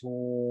trickers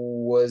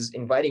who was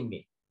inviting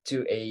me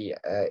to a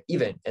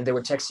event, and they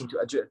were texting to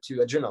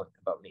Adrenaline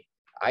about me.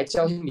 I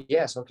tell him,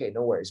 yes, okay,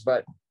 no worries,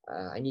 but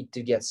I need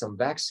to get some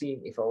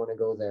vaccine if I want to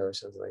go there or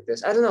something like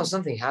this. I don't know,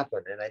 something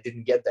happened and I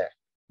didn't get there.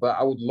 But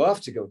I would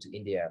love to go to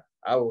India.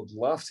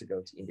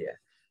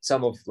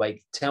 Some of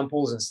like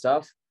temples and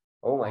stuff.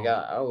 Oh my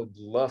God, I would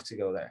love to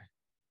go there.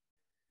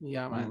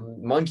 Yeah,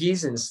 man.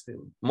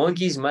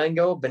 Monkeys,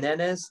 mango,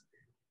 bananas,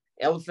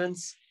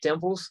 elephants,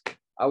 temples.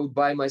 I would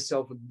buy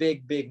myself a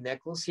big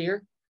necklace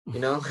here,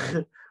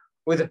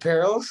 with the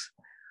pearls.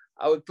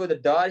 I would put a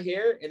dot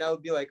here, and I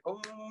would be like,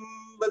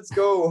 let's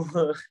go.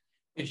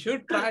 You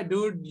should try,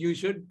 dude. You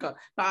should.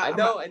 I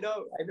know.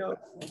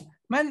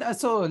 Man,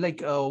 so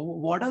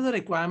what are the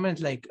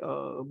requirements?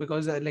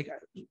 Because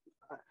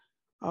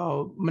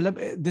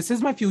this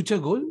is my future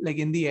goal. Like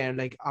in the end,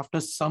 like after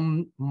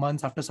some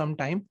months, after some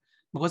time,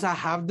 because I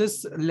have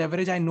this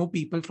leverage. I know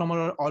people from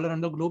all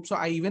around the globe. So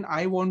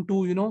I want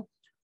to,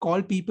 call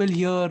people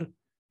here,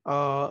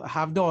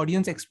 have the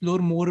audience explore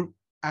more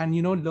and,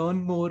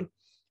 learn more,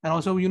 and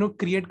also,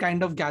 create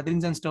kind of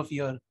gatherings and stuff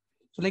here.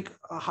 So like,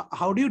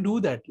 how do you do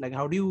that? Like,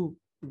 how do you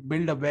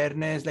build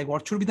awareness? Like,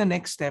 what should be the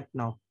next step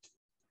now?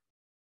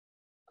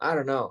 I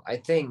don't know. I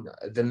think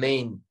the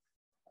main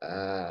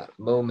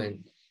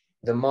moment,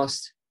 the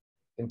most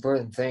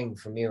important thing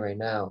for me right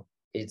now,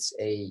 it's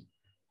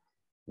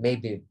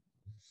maybe,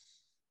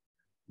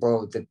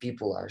 bro, the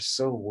people are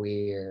so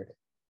weird.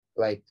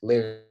 Like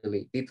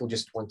literally, people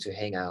just want to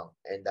hang out,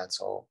 and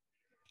that's all.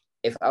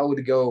 If I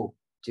would go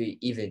to an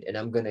event and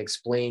I'm gonna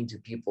explain to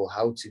people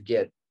how to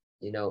get,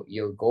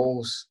 your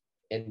goals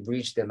and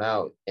reach them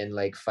out and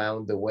like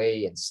found the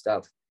way and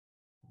stuff,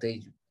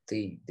 they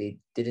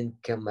didn't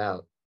come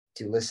out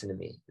to listen to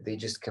me. They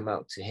just come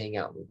out to hang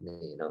out with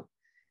me,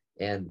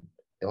 and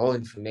the whole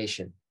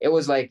information. It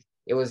was like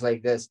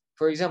this.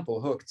 For example,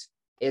 Hooked.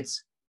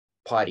 It's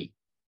potty.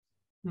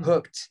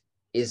 Hooked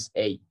is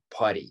a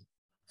potty.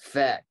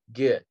 Fat,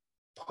 good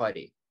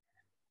potty.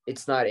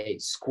 It's not a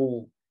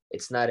school.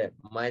 It's not a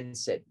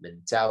mindset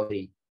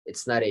mentality.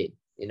 It's not a,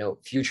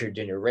 future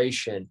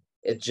generation.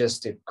 It's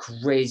just a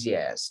crazy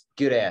ass,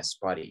 good ass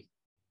potty.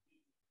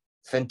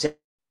 Fantastic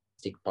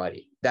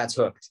potty. That's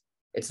Hooked.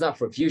 It's not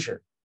for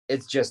future.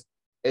 It's just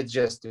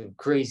a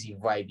crazy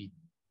vibey,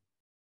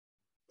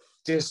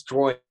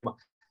 destroy,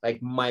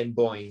 like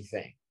mind-blowing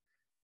thing.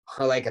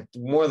 Like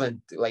more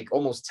than like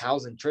almost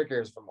 1,000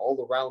 trickers from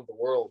all around the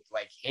world,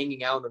 like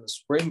hanging out on the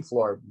spring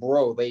floor,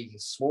 bro. They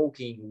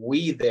smoking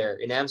weed there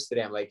in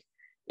Amsterdam. Like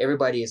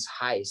everybody is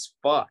high as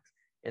fuck,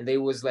 and they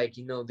was like,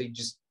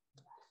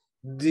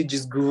 they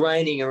just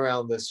grinding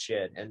around this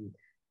shit, and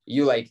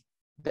you like,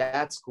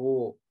 that's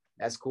cool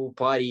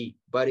party,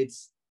 but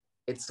it's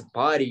it's a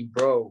party,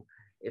 bro.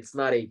 It's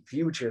not a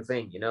future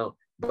thing, you know.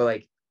 But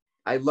like,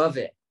 I love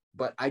it,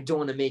 but I don't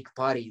want to make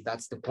party.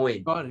 That's the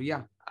point.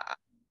 Yeah.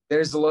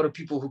 There's a lot of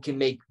people who can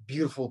make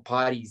beautiful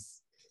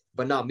parties,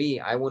 but not me.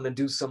 I want to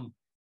do some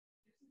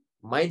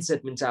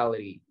mindset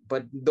mentality,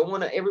 but don't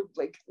want to ever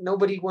like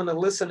nobody want to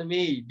listen to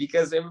me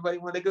because everybody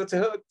want to go to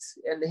Hooked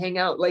and hang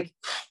out. Like,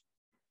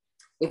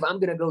 if I'm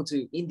gonna go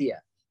to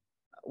India,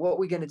 what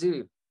we gonna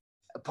do?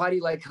 A party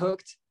like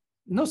Hooked?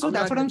 No, so I'm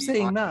that's not what gonna I'm be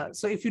saying. Nah.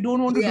 So if you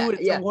don't want to do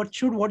it,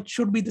 so what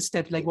should be the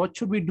steps? Like, what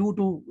should we do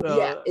to?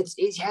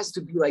 It has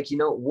to be like, you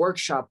know,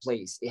 workshop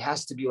place. It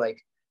has to be like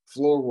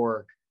floor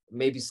work,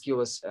 maybe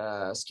skillless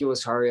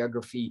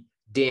choreography,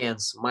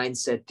 dance,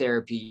 mindset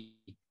therapy.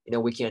 You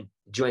know, we can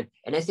join,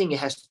 and I think it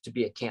has to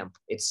be a camp.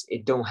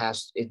 It don't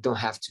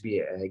have to be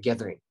a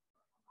gathering.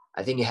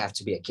 I think it have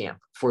to be a camp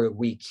for a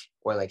week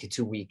or like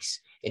 2 weeks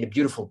in a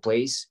beautiful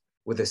place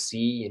with a sea,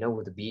 you know,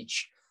 with a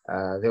beach.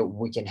 That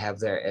we can have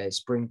there a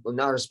spring,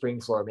 not a spring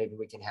floor. Maybe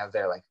we can have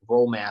there like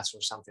roll mats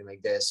or something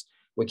like this.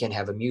 We can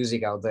have a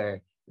music out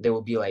there. There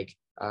will be like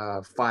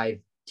 5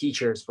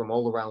 teachers from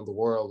all around the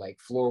world, like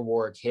floor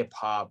work, hip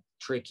hop,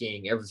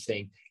 tricking,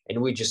 everything,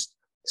 and we just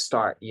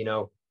start, you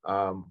know,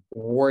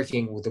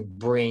 working with the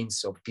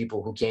brains of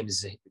people who came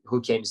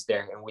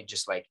there, and we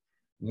just like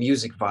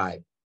music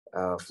vibe,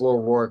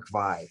 floor work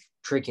vibe,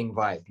 tricking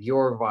vibe,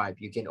 your vibe.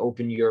 You can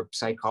open your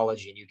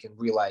psychology and you can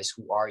realize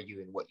who are you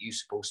and what you're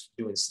supposed to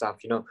do and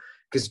stuff, you know,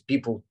 because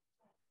people,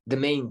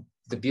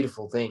 the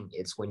beautiful thing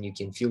is when you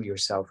can feel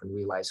yourself and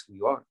realize who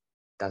you are.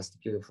 That's the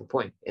beautiful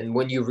point. And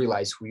when you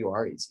realize who you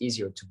are, it's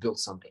easier to build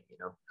something, you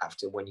know,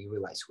 after when you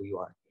realize who you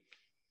are.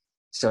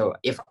 So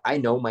if I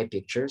know my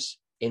pictures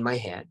in my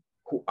head,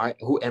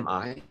 who am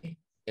I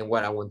and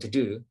what I want to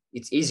do,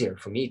 it's easier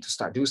for me to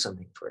start do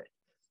something for it.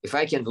 If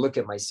I can look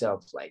at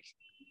myself like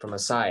from a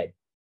side,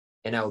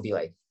 and I will be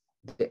like,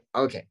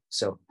 okay,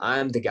 so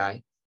I'm the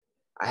guy.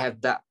 I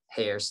have that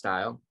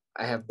hairstyle.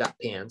 I have that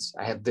pants.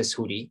 I have this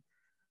hoodie.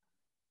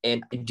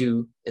 And I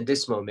do, in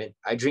this moment,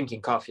 I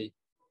drinking coffee.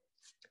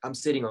 I'm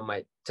sitting on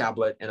my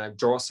tablet and I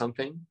draw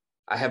something.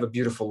 I have a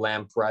beautiful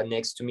lamp right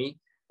next to me.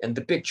 And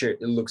the picture,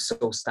 it looks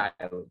so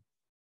stylish.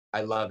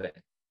 I love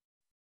it.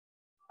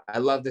 I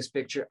love this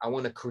picture. I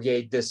want to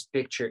create this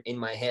picture in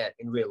my head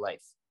in real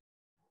life.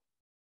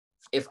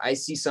 If I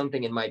see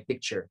something in my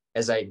picture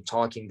as I'm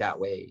talking that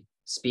way,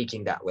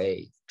 speaking that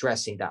way,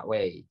 dressing that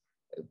way,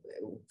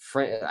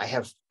 I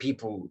have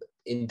people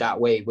in that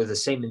way with the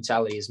same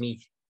mentality as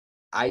me.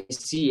 I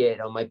see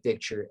it on my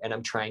picture and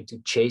I'm trying to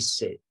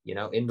chase it, you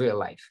know, in real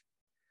life.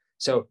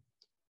 So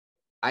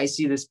I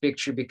see this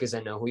picture because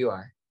I know who you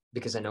are,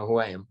 because I know who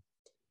I am.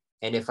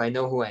 And if I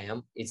know who I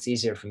am, it's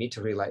easier for me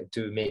to realize,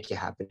 to make it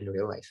happen in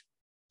real life.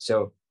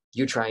 So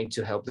you're trying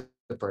to help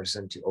the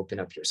person to open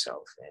up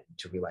yourself and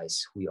to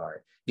realize who you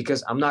are.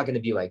 Because I'm not going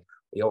to be like,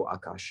 yo,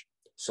 Akash,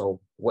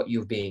 so what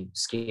you've been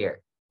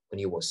scared when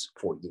you was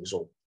 4 years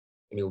old?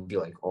 And you'll be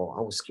like, oh,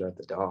 I was scared of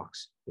the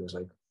dogs. He was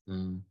like,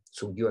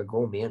 so you're a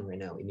grown man right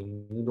now and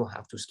you don't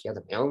have to scare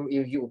them.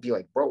 You'll be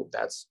like, bro,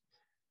 that's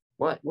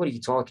what are you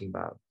talking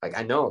about? Like,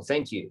 I know,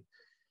 thank you.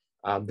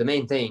 The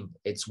main thing,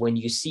 it's when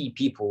you see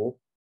people,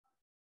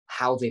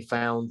 how they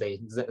found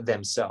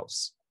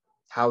themselves,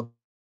 how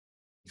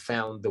they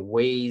found the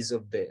ways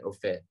of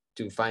it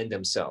to find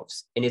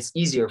themselves. And it's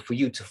easier for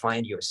you to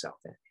find yourself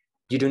then.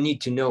 You don't need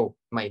to know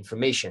my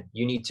information.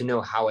 You need to know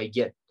how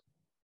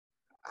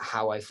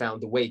I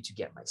found the way to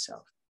get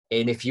myself.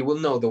 And if you will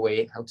know the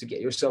way how to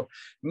get yourself,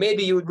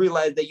 maybe you would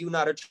realize that you're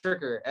not a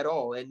tricker at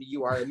all and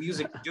you are a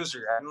music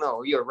producer. I don't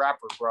know, you're a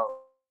rapper, bro.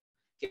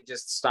 You can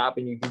just stop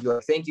and you can be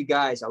like, thank you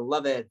guys, I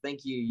love it,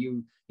 thank you.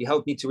 You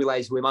helped me to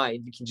realize who am I,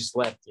 and you can just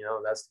left, you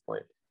know, that's the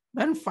point.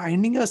 Man,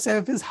 finding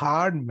yourself is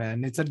hard,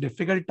 man. It's a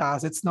difficult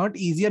task. It's not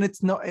easy, and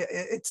it's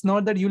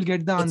not that you'll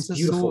get the answer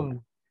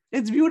soon.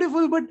 It's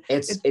beautiful, but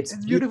it's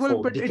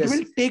beautiful, but it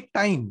will take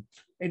time.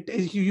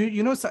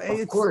 You know,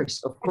 of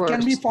course, it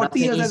can be 40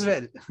 years as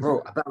well. Bro,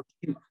 about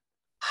you,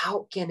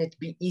 how can it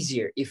be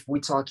easier if we're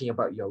talking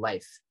about your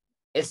life?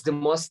 It's the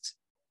most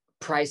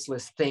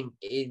priceless thing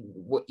in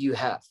what you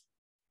have.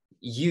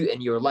 You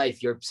and your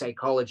life, your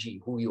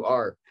psychology, who you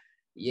are.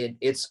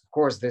 It's, of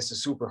course, this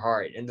is super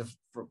hard. And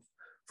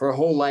for a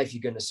whole life,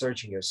 you're going to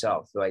search in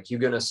yourself. Like, you're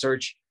going to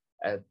search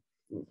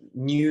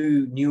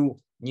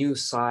new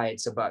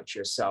sides about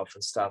yourself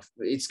and stuff.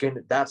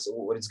 That's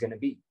what it's going to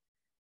be.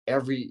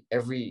 Every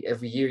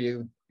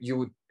year you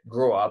would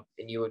grow up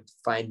and you would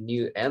find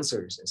new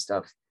answers and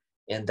stuff.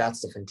 And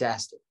that's the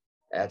fantastic.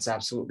 That's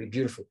absolutely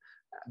beautiful.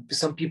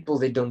 Some people,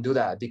 they don't do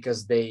that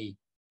because they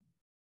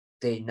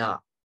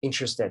not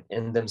interested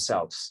in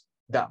themselves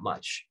that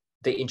much.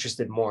 They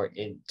interested more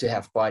in to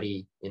have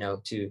body, you know,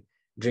 to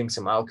drink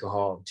some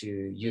alcohol,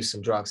 to use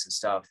some drugs and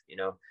stuff, you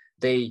know.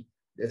 They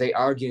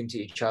arguing to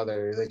each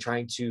other. They're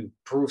trying to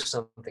prove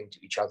something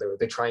to each other.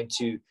 They're trying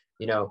to,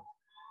 you know,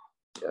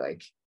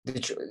 like,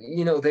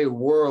 you know, their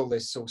world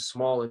is so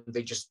small and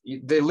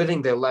they're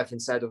living their life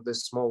inside of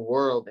this small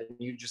world, and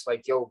you just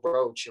like, yo,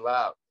 bro, chill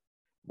out.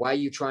 Why are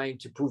you trying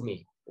to prove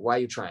me? Why are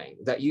you trying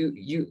that?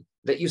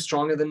 that you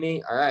stronger than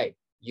me. All right,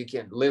 you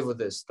can live with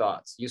these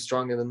thoughts. You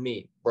stronger than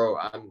me, bro.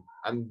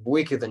 I'm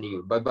weaker than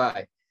you. Bye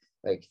bye.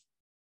 Like,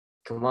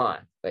 come on,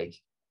 like,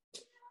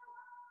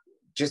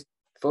 just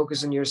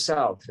focus on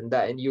yourself,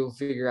 and you'll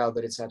figure out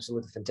that it's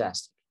absolutely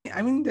fantastic.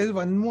 I mean, there's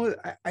one more.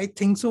 I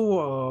think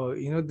so.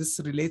 This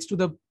relates to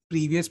the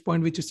previous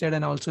point which you said,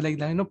 and also like,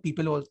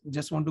 people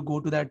just want to go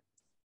to that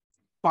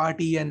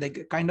party and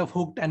like kind of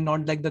hooked, and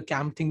not like the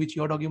camp thing which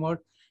you're talking about.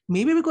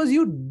 Maybe because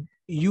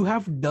you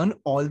have done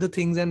all the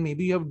things, and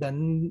maybe you have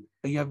been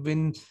you have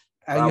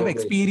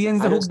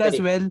experienced the hooked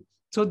as well.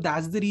 So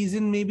that's the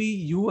reason maybe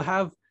you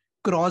have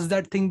crossed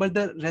that thing. But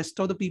the rest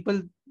of the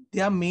people,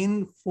 their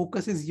main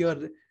focus is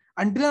here.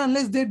 Until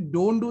unless they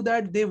don't do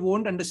that, they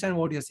won't understand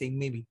what you're saying.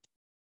 Maybe.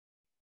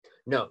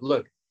 No,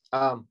 look,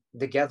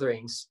 the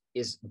gatherings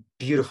is a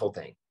beautiful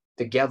thing.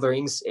 The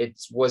gatherings, it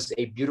was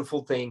a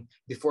beautiful thing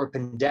before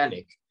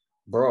pandemic,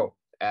 bro.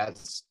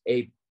 That's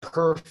a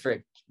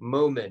perfect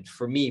moment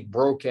for me,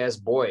 broke ass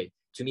boy,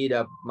 to meet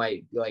up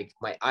my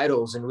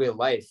idols in real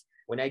life.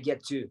 When I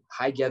get to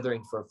High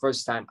Gathering for the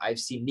first time, I've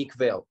seen Nick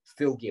Vale,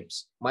 Phil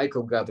Gibbs,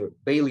 Michael Gather,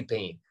 Bailey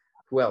Payne,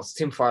 who else?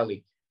 Tim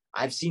Farley.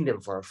 I've seen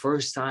them for the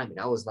first time, and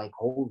I was like,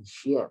 holy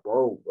shit,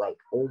 bro! Like,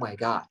 oh my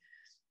god.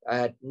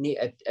 At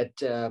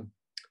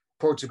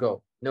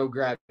Portugal, No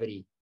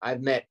Gravity,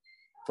 I've met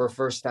for the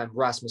first time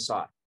Rasmus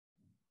Ott.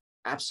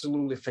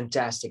 Absolutely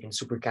fantastic and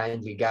super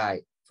kindly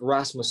guy.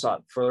 Rasmus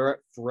Ott,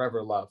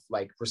 forever love,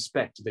 like,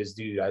 respect to this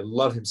dude. I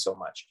love him so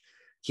much.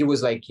 He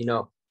was like,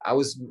 I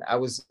was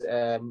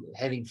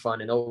having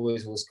fun and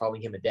always was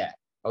calling him a dad.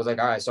 I was like,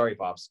 all right, sorry,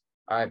 Pops.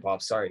 All right,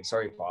 Pops, sorry,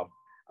 Pop.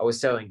 I was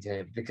telling to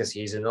him because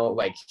he's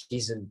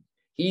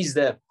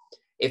the,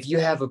 if you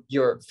have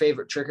your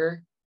favorite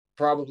trigger,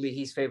 probably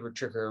his favorite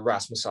trigger,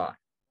 Rasmus Ott.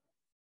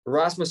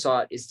 Rasmus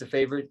Ott is the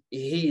favorite.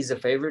 He is a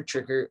favorite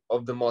trigger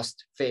of the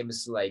most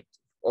famous, like,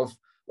 of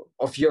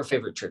your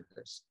favorite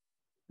triggers.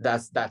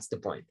 That's the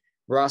point.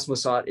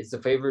 Rasmus Ott is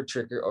the favorite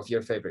trigger of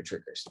your favorite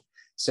triggers.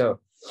 So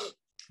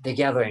the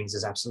gatherings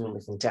is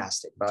absolutely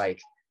fantastic. But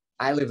like,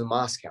 I live in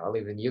Moscow. I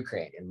live in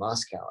Ukraine, in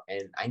Moscow,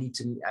 and I need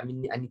to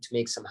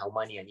make somehow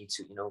money. I need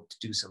to, to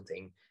do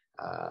something.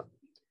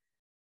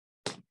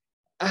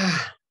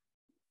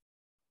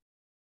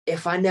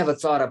 If I never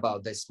thought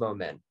about this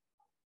moment,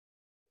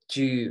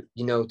 to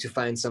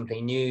find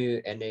something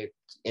new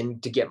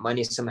and to get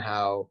money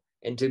somehow,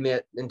 and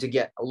to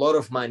get a lot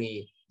of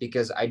money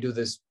because I do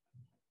this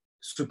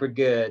super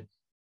good,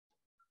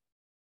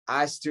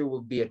 I still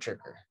will be a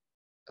tricker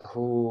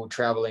who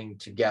traveling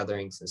to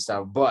gatherings and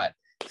stuff. But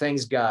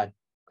thanks God,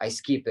 I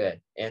skip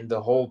it. And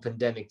the whole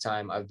pandemic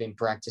time, I've been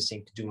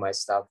practicing to do my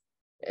stuff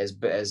as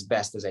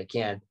best as I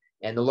can.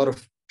 And a lot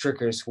of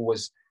trickers who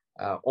was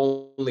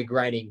only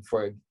grinding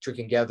for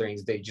tricking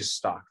gatherings, they just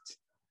stopped.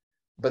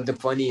 But the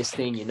funniest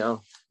thing,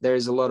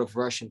 there's a lot of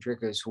Russian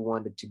trickers who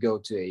wanted to go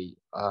to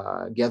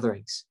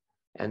gatherings.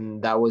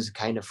 And that was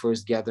kind of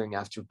first gathering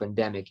after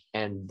pandemic,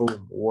 and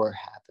boom, war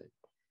happened.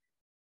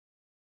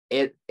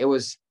 It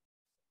was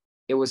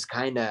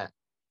kind of,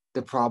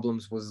 the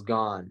problems was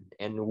gone,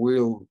 and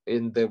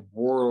the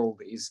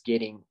world is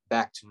getting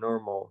back to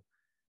normal,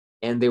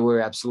 and they were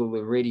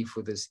absolutely ready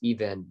for this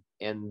event,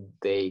 and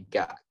they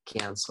got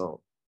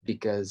canceled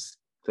because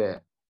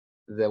the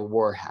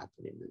war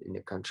happened in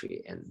the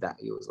country. And that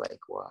it was like,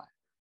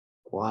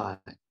 why?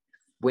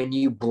 When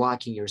you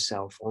blocking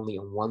yourself only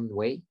on one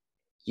way,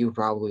 you're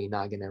probably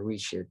not gonna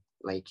reach it.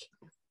 Like,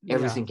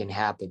 everything can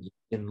happen. You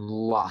can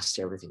lost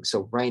everything.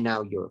 So right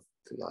now you're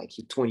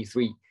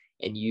 23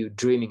 and you're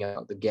dreaming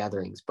about the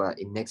gatherings, but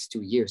in next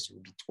 2 years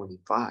you'll be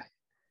 25,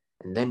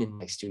 and then in the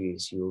next 2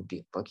 years you'll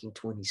be fucking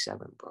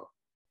 27, bro.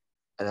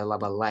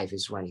 But life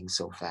is running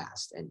so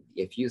fast, and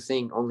if you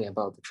think only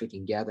about the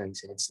tricking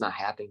gatherings and it's not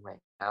happening right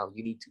now,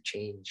 you need to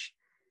change.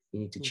 You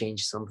need to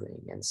change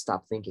something and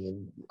stop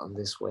thinking on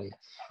this way,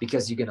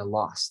 because you're gonna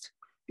lost.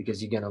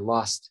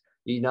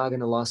 You're not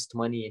gonna lost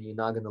money, and you're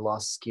not gonna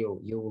lost skill.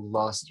 You will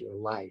lost your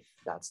life.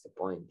 That's the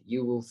point.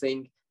 You will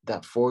think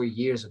that 4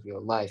 years of your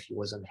life you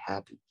wasn't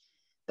happy.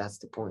 That's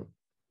the point.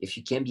 If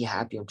you can't be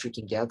happy on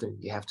tricking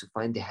gathering, you have to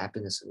find the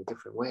happiness in a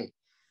different way.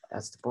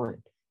 That's the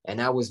point. And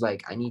I was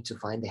like, I need to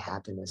find the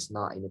happiness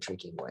not in a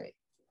tricking way.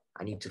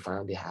 I need to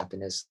find the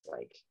happiness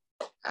like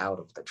out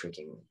of the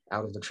tricking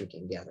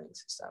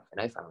gatherings and stuff.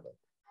 And I found it.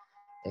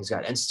 Thanks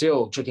God. And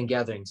still, tricking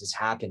gatherings is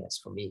happiness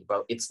for me,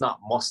 but it's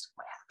not most of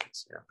my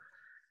happiness.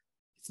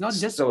 It's not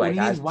just so, like,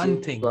 only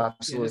one thing.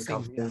 Absolutely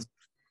confident.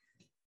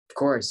 Of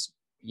course,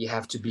 you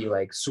have to be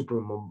like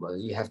super.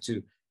 You have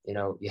to,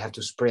 you have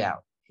to spray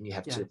out, and you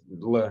have to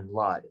learn a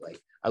lot.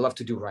 Like, I love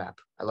to do rap.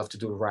 I like to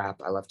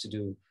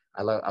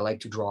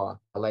draw.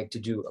 I like to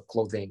do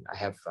clothing. I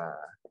have.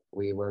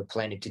 We were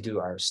planning to do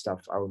our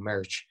stuff, our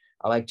merch.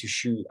 I like to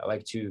shoot. I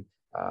like to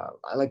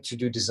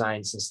do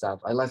designs and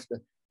stuff. I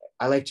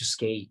like to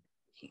skate.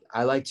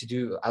 I like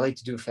to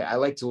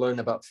learn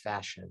about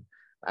fashion.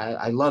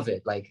 I love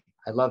it. Like,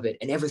 I love it.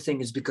 And everything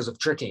is because of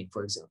tricking,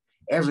 for example.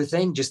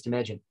 Everything, just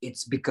imagine,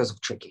 it's because of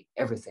tricking.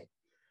 Everything.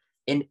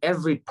 in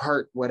every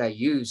part what I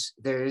use,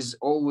 there is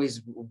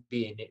always will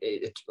be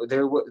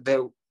there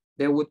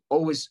would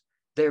always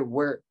there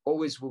were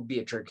always will be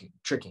a tricking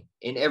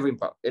in every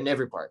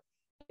part.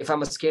 If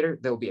I'm a skater,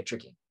 there will be a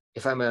tricking.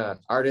 If I'm an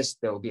artist,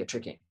 there will be a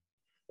tricking.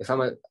 If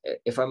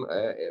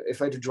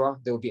I do draw,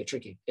 there will be a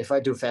tricking. If I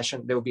do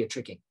fashion, there will be a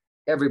tricking.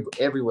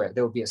 Everywhere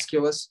there will be a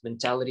skillless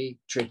mentality,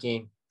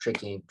 tricking.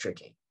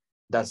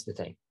 That's the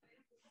thing.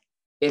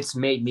 It's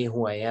made me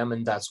who I am,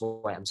 and that's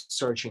why I'm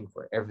searching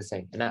for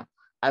everything. And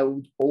I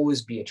would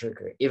always be a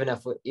tricker, even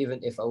if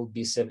I would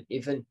be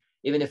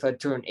even if I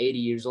turn 80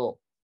 years old,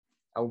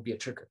 I would be a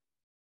tricker.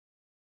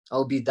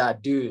 I'll be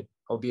that dude.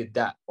 I'll be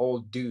that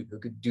old dude who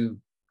could do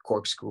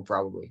corkscrew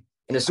probably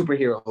in a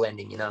superhero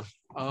landing, you know?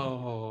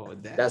 Oh,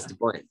 that's the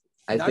point.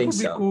 That think would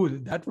be so. cool.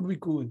 That would be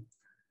cool.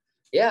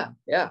 Yeah.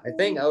 I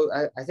think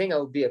I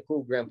would be a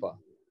cool grandpa.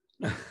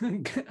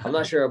 I'm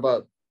not sure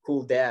about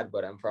cool dad,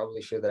 but I'm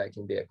probably sure that I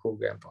can be a cool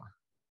grandpa.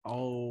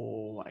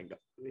 Oh my God.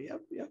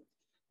 Yep.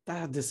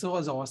 This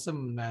was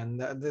awesome, man.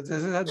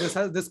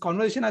 This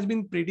conversation has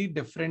been pretty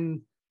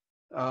different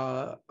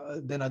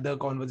than other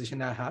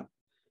conversation I have.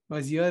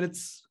 Because here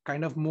it's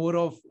kind of more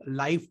of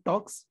life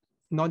talks,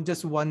 not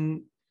just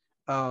one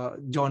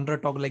genre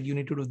talk, like you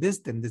need to do this,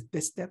 then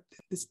this step, then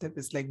this step.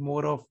 It's like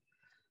more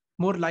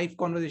life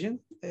conversation.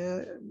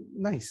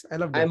 Nice. I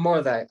love that. I'm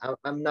more that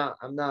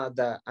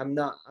I'm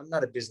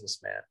not a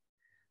businessman.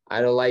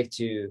 I don't like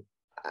to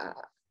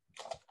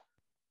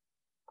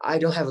I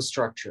don't have a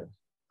structure.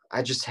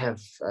 I just have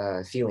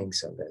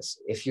feelings on this.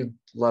 If you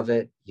love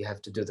it, you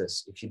have to do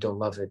this. If you don't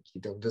love it,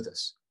 you don't do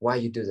this. Why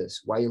you do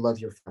this? Why you love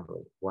your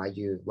family? Why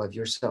you love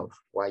yourself?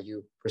 Why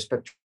you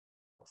respect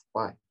yourself?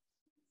 Why?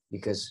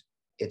 Because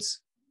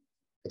it's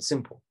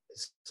simple.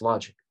 It's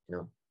logic, you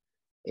know.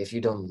 If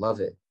you don't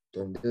love it,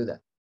 don't do that.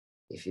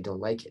 If you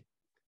don't like it,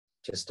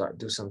 just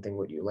do something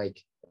what you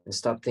like and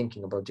stop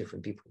thinking about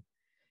different people.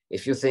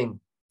 If you think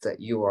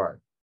that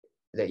you're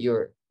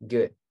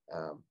good,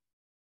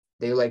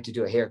 that you like to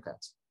do a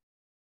haircut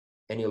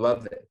and you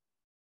love it,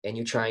 and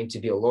you're trying to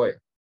be a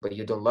lawyer, but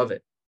you don't love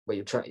it, but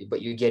you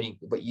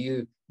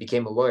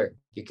became a lawyer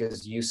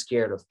because you're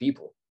scared of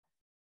people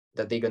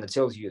that they're gonna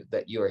tell you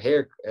that you're a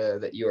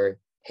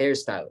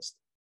hairstylist.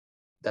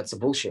 That's a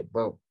bullshit,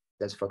 bro.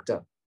 That's fucked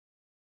up.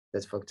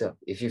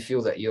 If you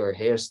feel that you're a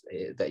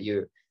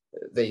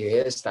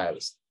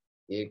hairstylist,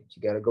 you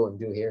gotta go and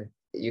do hair.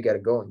 You gotta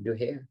go and do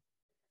hair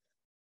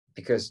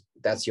because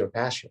that's your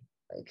passion.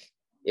 Like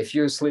if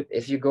you're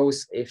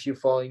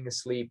falling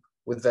asleep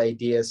with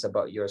ideas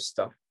about your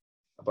stuff,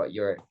 about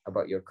your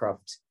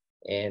craft,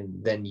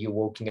 and then you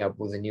waking up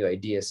with the new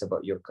ideas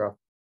about your craft,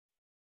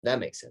 that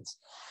makes sense.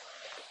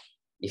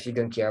 If you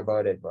don't care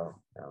about it, well,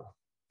 no.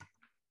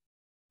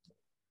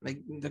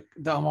 Like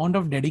the amount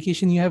of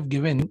dedication you have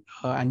given,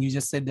 and you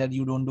just said that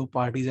you don't do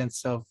parties and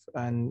stuff,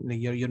 and like,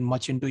 you're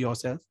much into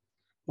yourself.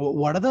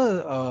 What are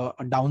the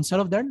downside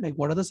of that? Like,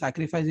 what are the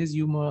sacrifices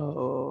you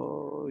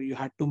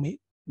had to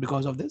make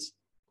because of this?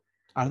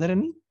 Are there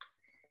any?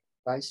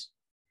 Guys,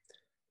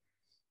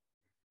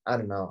 I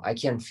don't know. I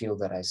can't feel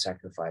that I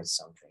sacrificed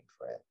something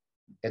for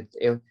it.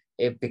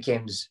 It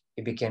becomes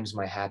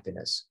my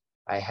happiness.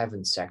 I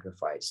haven't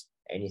sacrificed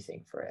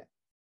anything for it.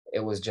 It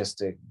was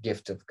just a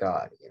gift of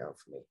God, you know,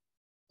 for me.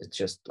 It's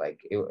just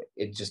like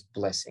it's just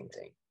blessing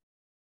thing.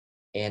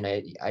 And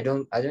I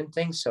don't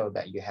think so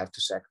that you have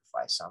to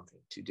sacrifice something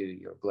to do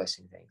your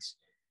blessing things.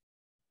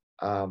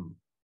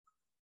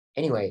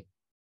 Anyway,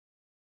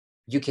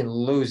 you can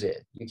lose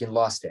it. You can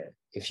lost it.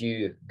 If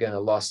you gonna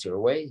lost your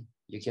way,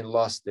 you can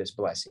lost this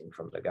blessing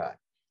from the God.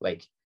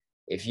 Like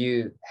if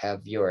you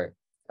have your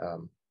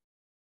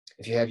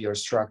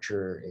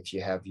structure, if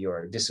you have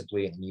your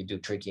discipline, and you do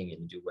tricking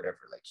and you do whatever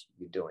like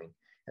you're doing,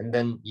 and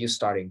then you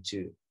starting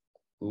to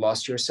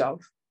lost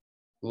yourself,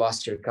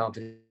 lost your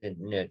confidence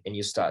in it, and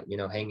you start, you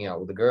know, hanging out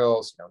with the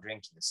girls, you know,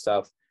 drinking and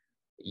stuff,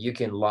 you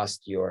can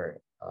lost your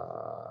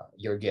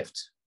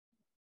gift.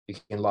 You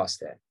can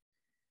lost that.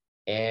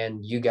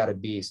 And you got to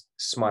be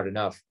smart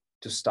enough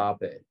to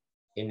stop it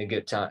in a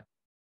good time.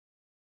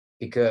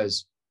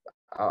 Because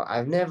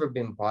I've never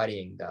been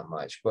partying that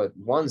much, but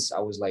once I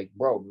was like,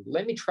 bro,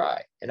 let me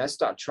try. And I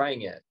started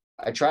trying it.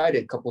 I tried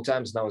it a couple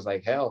times and I was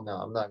like, hell no,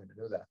 I'm not going to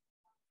do that.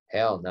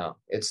 Hell no.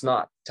 It's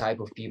not type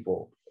of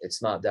people. It's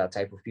not that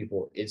type of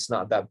people. It's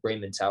not that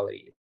brain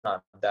mentality. It's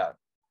not that.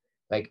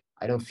 Like,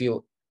 I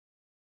feel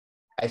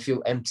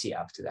empty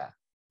after that.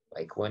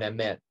 Like when I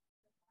met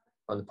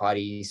on the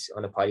party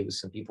with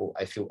some people,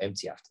 I feel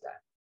empty after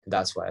that. And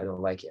that's why I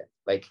don't like it.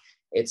 Like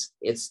it's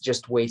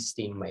just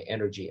wasting my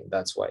energy. And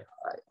that's why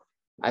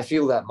I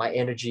feel that my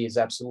energy is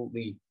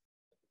absolutely,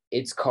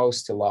 it's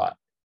cost a lot.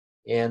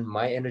 And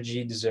my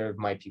energy deserve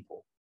my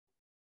people.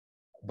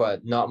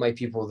 But not my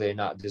people, they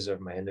not deserve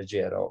my energy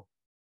at all.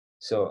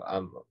 So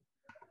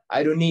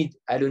I don't need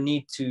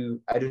to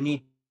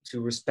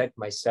respect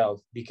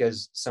myself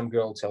because some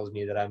girl tells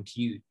me that I'm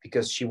cute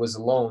because she was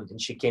alone and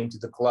she came to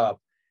the club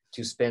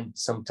to spend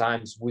some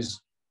time with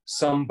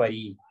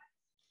somebody,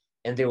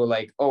 and they were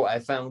like, oh, I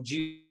found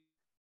you,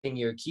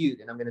 you're cute,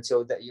 and I'm gonna tell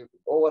you that you're,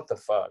 oh, what the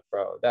fuck,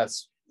 bro?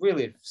 That's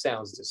really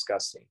sounds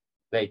disgusting.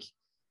 Like,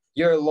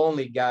 you're a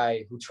lonely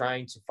guy who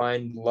trying to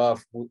find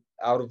love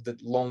out of the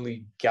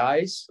lonely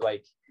guys.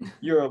 Like,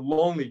 you're a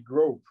lonely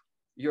group.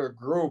 You're a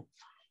group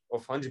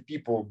of 100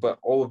 people, but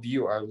all of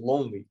you are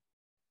lonely,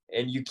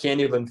 and you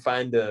can't even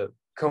find a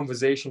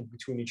conversation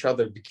between each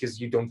other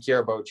because you don't care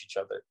about each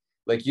other.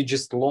 Like, you're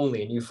just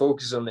lonely, and you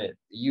focus on it.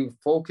 You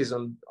focus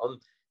on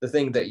the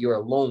thing that you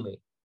are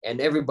lonely, and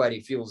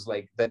everybody feels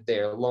like that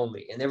they're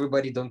lonely, and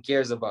everybody don't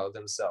cares about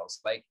themselves.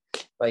 Like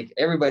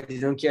everybody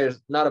don't care,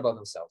 not about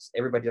themselves.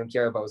 Everybody don't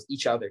care about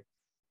each other.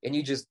 And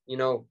you just,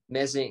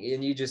 messing,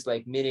 and you just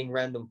like meeting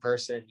random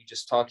person, you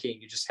just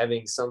talking, you're just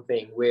having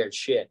something weird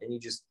shit, and you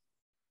just,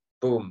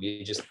 boom,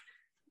 you just,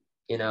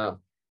 you know,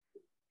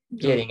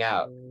 getting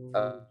out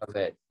of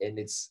it. And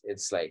it's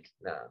like,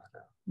 no.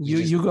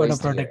 You gotta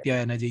protect your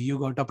energy. You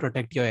gotta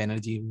protect your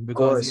energy,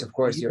 because of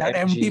course, your that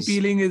empty energies,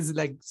 feeling is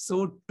like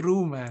so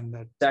true, man.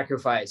 That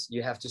sacrifice.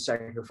 You have to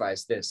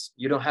sacrifice this.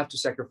 You don't have to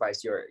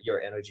sacrifice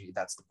your energy.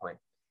 That's the point.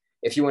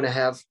 If you want to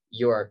have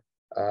your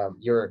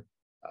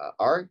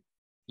art,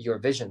 your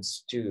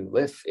visions to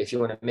live, if you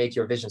want to make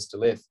your visions to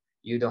live,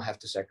 you don't have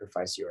to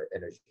sacrifice your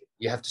energy.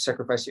 You have to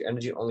sacrifice your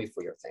energy only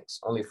for your things,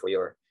 only for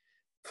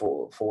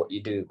what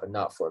you do, but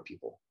not for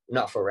people,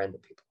 not for random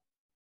people,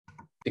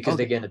 because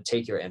they're going to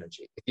take your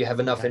energy. If you have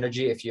enough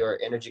energy, if you're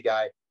an energy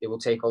guy, they will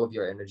take all of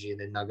your energy and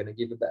they're not going to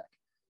give it back,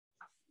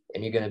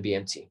 and you're going to be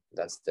empty.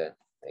 That's the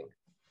thing.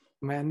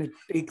 Man, it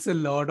takes a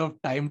lot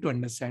of time to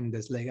understand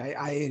this. Like,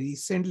 I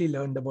recently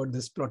learned about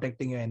this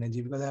protecting your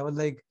energy, because I was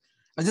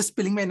just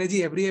spilling my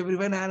energy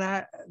everyone, and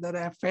I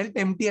felt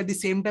empty at the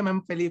same time.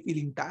 I'm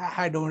feeling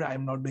tired.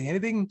 I'm not doing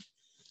anything.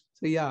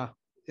 So yeah,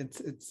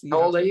 it's yeah.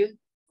 How old are you?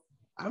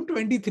 I'm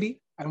 23.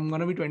 I'm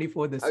gonna be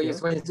 24 this year. You're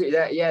 23.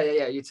 Yeah.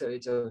 You told me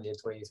you're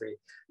 23.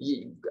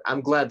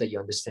 I'm glad that you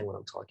understand what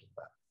I'm talking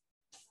about.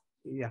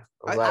 Yeah,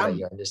 I'm glad that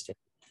you understand.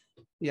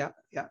 Yeah,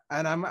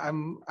 and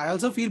I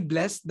also feel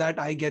blessed that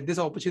I get this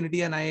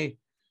opportunity, and I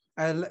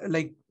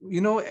like,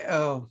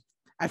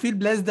 I feel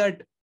blessed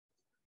that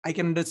I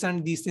can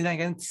understand these things. I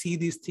can see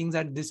these things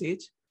at this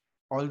age.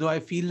 Although I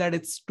feel that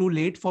it's too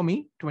late for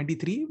me,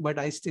 23, but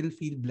I still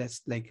feel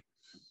blessed. Like,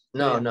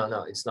 no,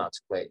 it's not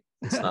too late.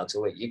 It's not too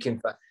late. You can,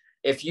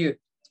 if you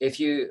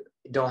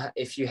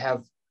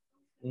have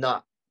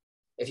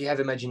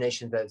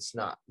imagination that's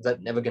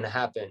never gonna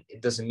happen,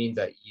 it doesn't mean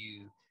that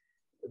you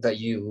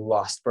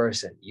lost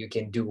person. You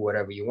can do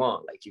whatever you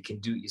want. Like, you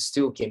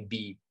still can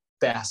be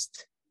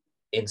best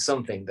in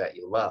something that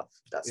you love.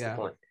 That's the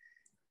point.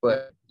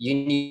 But you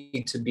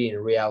need to be in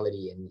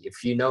reality. And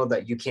if you know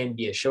that you can't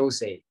be a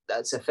Shosei,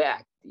 that's a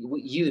fact.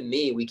 You and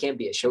me, we can't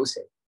be a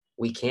Shosei.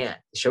 We can't.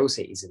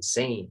 Shosei is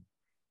insane.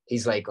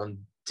 He's like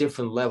on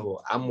different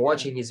level. I'm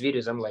watching his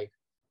videos. I'm like,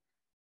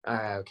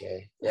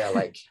 okay. Yeah,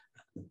 like,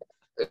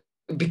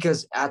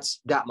 because that's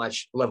that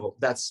much level.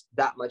 That's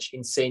that much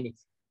insane,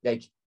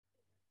 like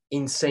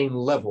insane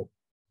level.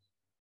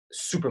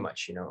 Super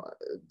much,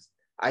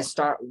 I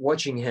start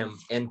watching him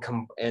and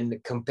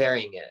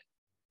comparing it.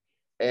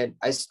 And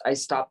I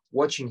stopped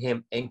watching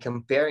him and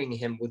comparing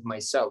him with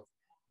myself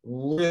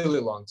really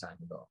long time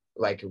ago,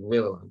 like a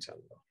really long time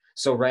ago.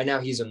 So right now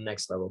he's on the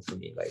next level for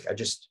me. Like,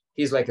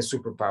 he's like a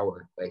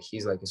superpower. Like,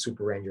 he's like a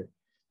super ranger.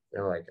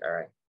 Like, all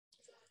right.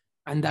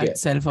 And that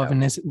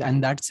self-awareness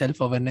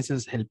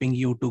is helping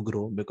you to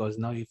grow, because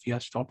now if you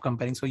have stopped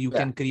comparing, so you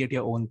can create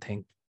your own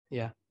thing.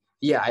 Yeah.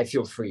 Yeah, I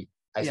feel free.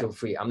 I feel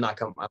free. I'm not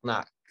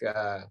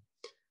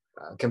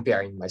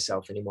comparing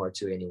myself anymore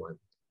to anyone.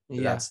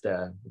 That's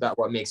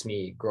what makes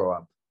me grow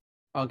up.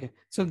 Okay,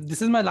 so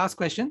this is my last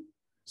question.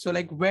 So,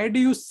 like, where do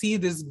you see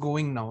this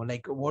going now?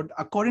 Like, what,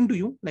 according to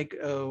you, like,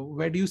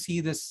 where do you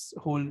see this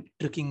whole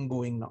tricking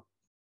going now?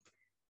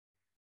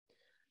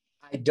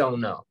 I don't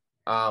know.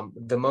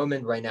 The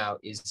moment right now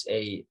is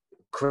a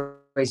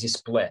crazy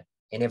split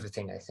in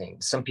everything. I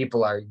think some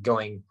people are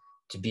going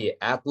to be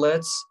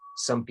athletes.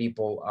 Some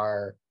people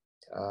are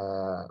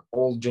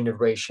old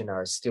generation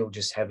are still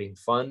just having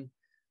fun.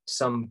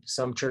 Some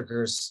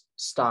trickers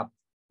stopped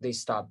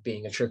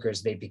being a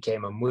trickers. They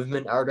became a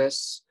movement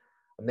artists.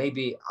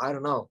 Maybe, I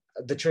don't know.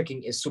 The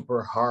tricking is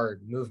super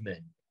hard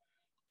movement,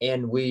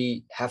 and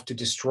we have to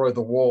destroy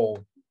the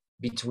wall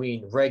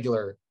between like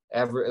a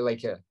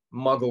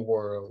muggle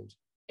world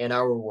and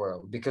our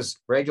world, because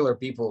regular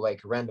people,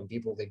 like random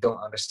people, they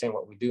don't understand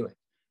what we're doing.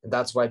 And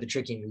that's why the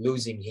tricking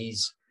losing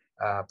his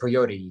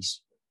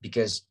priorities,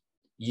 because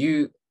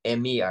you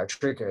and me are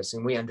trickers,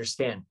 and we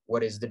understand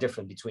what is the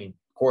difference between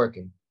quark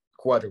and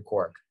quarter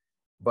quark.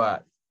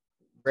 But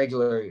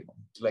regular,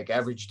 like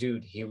average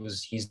dude,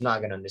 he's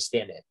not gonna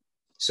understand it.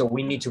 So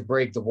we need to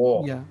break the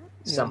wall.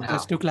 Somehow.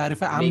 Just to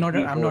clarify, I'm not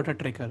a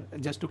tricker.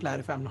 Just to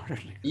clarify, I'm not a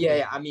tricker.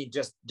 Yeah. I mean,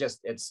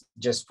 it's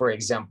just for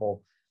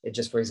example.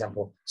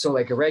 So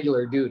like a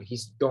regular dude, he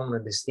don't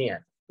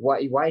understand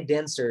why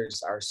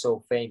dancers are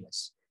so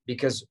famous,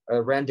 because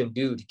a random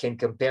dude can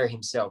compare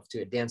himself to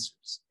a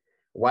dancers.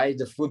 Why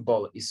the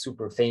football is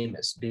super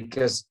famous,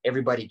 because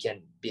everybody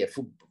can be a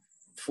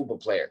football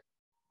player.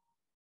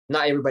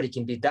 Not everybody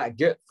can be that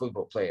good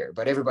football player,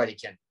 but everybody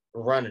can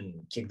run and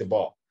kick the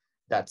ball.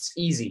 That's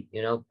easy,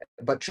 you know.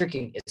 But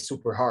tricking is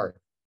super hard.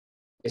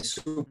 It's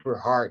super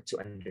hard to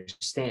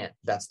understand.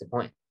 That's the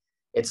point.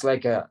 It's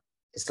like a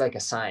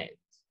science,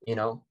 you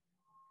know.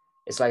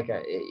 It's like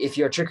if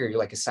you're a tricker, you're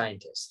like a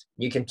scientist.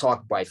 You can talk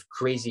uh, by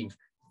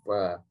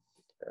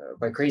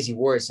crazy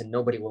words, and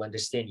nobody will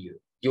understand you.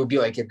 You'll be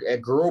like a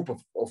group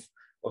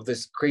of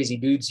this crazy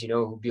dudes, you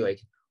know, who'll be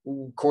like,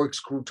 ooh,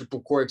 corkscrew,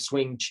 triple cork,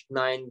 swing,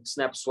 9,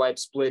 snap, swipe,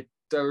 split,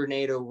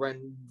 tornado,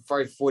 run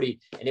 540,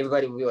 and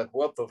everybody will be like,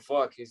 what the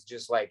fuck? It's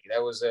just like,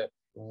 that was a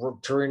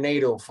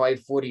tornado,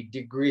 540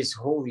 degrees.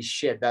 Holy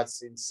shit,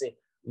 that's insane.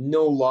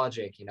 No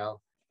logic, you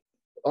know.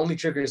 Only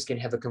triggers can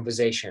have a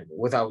conversation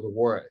without the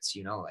words,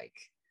 you know, like,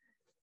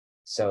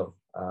 so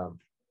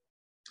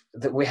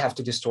that we have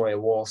to destroy a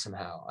wall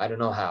somehow. I don't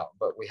know how,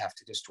 but we have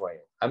to destroy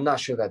it. I'm not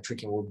sure that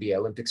tricking will be an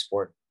Olympic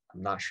sport.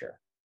 I'm not sure,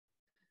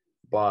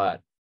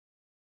 but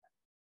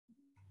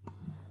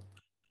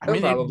I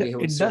mean, probably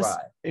will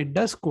survive. It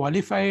does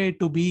qualify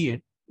to be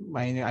it.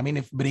 I mean,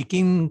 if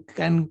breaking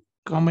can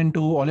come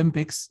into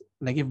Olympics,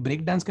 like if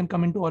breakdance can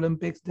come into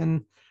Olympics,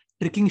 then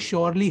tricking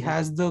surely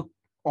has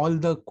all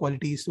the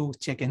qualities to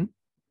check in.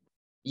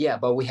 Yeah,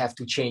 but we have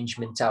to change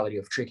mentality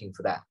of tricking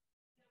for that.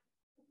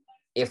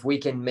 If we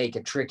can make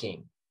a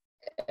tricking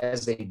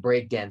as a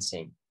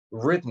breakdancing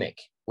rhythmic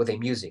with a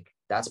music,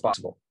 that's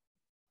possible.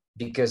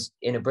 Because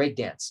in a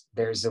breakdance,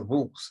 there's a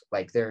rules,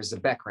 like there's a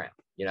background,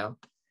 you know.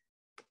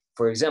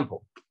 For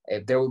example,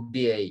 if there would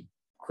be a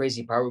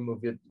crazy power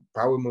move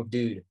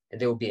dude,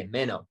 and there will be a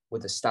mano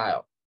with a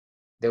style,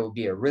 there will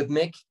be a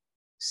rhythmic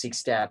 6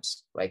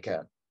 steps, like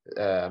a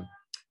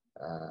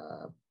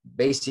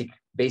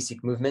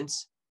basic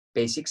movements,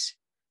 basics.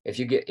 If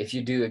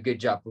you do a good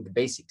job with the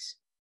basics,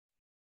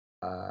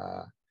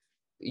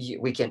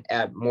 we can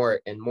add more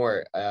and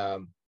more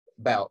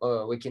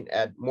we can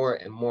add more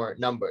and more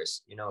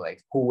numbers, you know,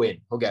 like who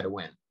got to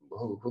win,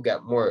 who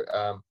got more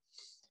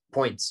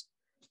points,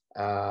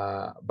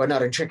 but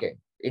not in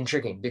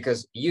tricking,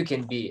 because you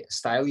can be a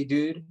styly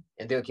dude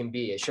and there can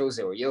be a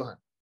Jose or Johan,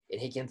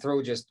 and he can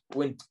throw just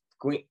queen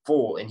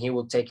full and he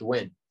will take a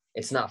win.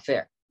 It's not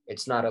fair.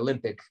 It's not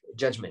Olympic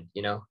judgment,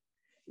 you know.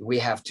 We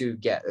have to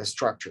get a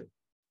structure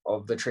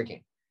of the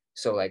tricking.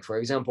 So like, for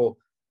example,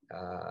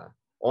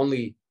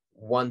 only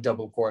one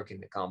double cork in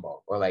the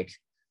combo, or like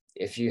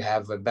if you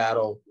have a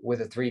battle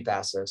with a 3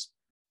 passes,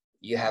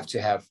 you have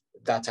to have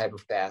that type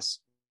of pass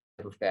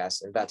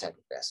and that type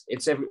of pass.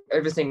 It's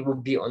everything will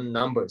be on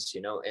numbers,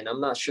 you know. And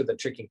I'm not sure that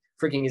tricking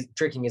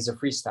is a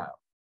freestyle.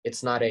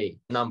 It's not a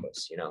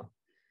numbers, you know.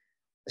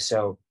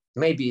 So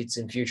maybe it's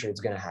in future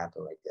it's gonna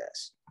happen like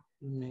this.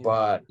 Maybe.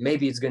 But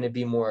maybe it's gonna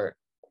be more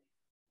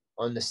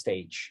on the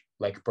stage,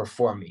 like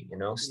performing, you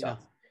know, stuff.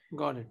 Yeah,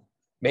 got it.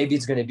 Maybe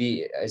it's gonna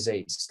be as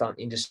a stunt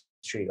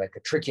industry, like a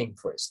tricking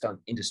for a stunt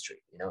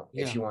industry, you know.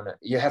 Yeah. If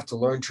you have to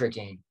learn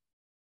tricking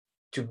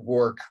to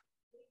work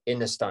in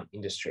the stunt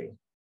industry.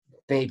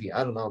 Maybe,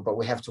 I don't know, but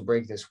we have to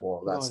break this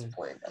wall. That's the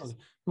point. Okay.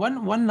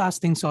 One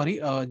last thing, sorry.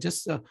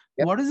 Yep.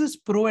 What is this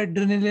pro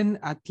adrenaline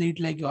athlete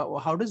like?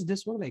 How does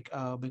this work? Like,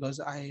 because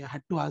I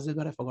had to ask it,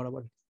 but I forgot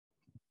about it.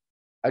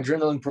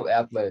 Adrenaline pro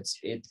athletes.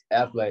 It's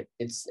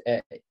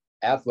an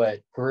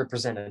athlete who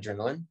represent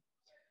adrenaline,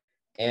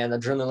 and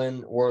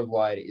Adrenaline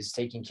Worldwide is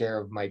taking care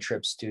of my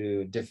trips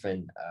to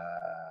different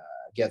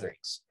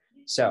gatherings.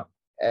 So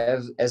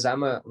as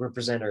I'm a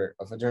representative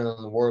of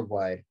Adrenaline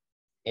Worldwide,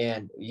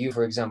 and you,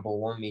 for example,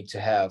 want me to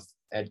have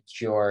at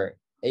your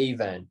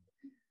event,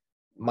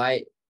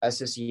 my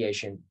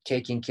association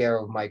taking care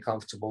of my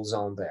comfortable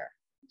zone there.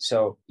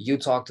 So you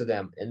talk to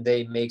them and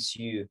they makes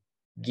you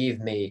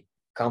give me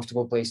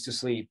comfortable place to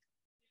sleep,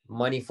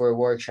 money for a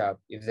workshop,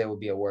 if there will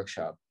be a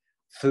workshop,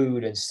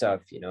 food and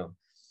stuff, you know.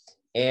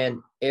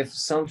 And if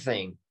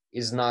something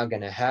is not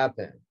going to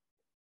happen,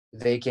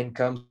 they can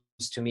come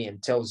to me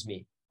and tells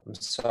me, I'm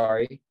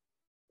sorry,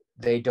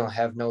 they don't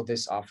have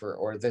this offer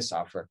or this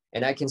offer.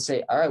 And I can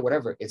say, all right,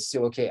 whatever, it's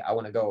still okay, I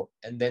want to go.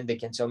 And then they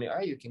can tell me, all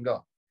right, you can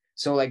go.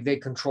 So like they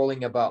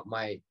controlling about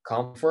my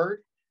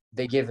comfort.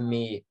 They give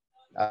me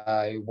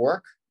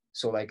work.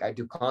 So like I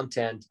do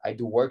content, I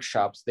do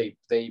workshops.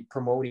 They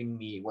promoting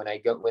me when I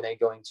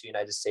go into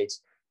United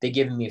States. They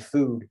give me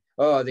food.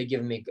 Oh, they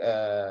give me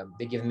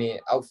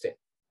outfit.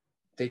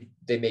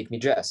 They make me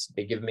dress.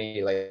 They give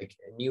me like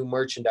new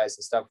merchandise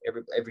and stuff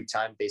every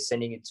time they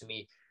sending it to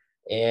me.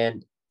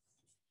 And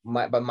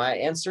my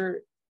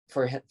answer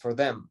for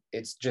them,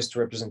 it's just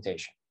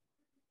representation.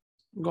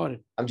 Got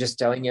it. I'm just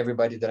telling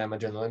everybody that I'm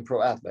Adrenaline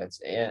Pro athlete,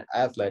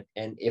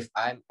 and if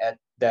I'm at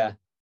the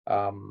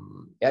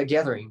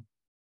gathering,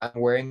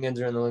 I'm wearing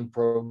Adrenaline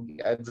Pro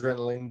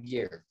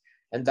gear,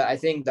 and I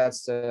think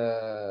that's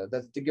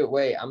the good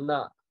way.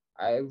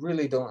 I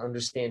really don't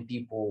understand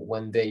people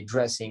when they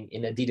dressing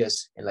in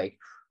Adidas and like,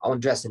 I want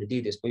to dress in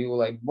Adidas, but you were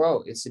like,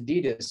 bro, it's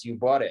Adidas, you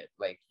bought it.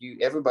 Like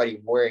everybody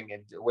wearing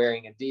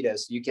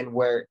Adidas, you can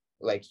wear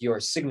like your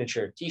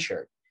signature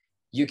t-shirt.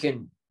 You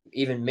can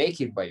even make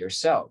it by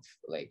yourself.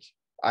 Like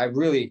I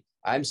really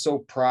I'm so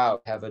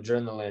proud to have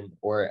adrenaline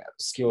or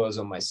skills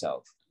on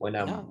myself when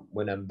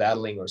I'm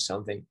battling or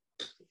something.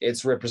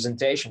 It's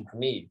representation for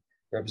me.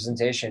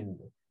 Representation,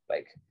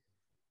 like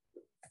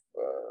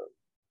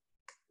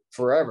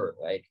forever.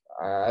 Like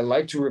I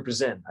like to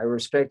represent. I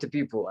respect the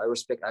people.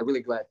 I'm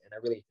really glad, and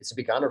it's a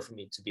big honor for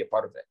me to be a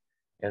part of it.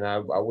 And I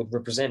would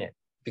represent it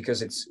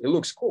because it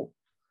looks cool.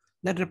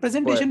 That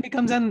representation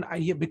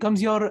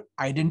becomes your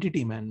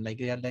identity, man.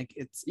 Like, yeah, like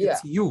it's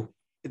you.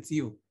 It's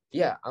you.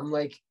 Yeah, I'm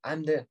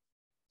the.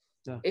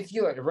 Yeah. If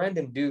you're a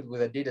random dude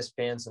with Adidas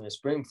pants on a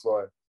spring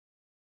floor,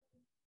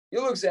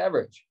 you looks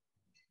average.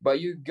 But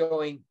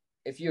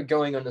if you're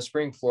going on the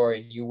spring floor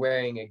and you're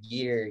wearing a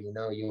gear, you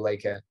know, you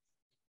like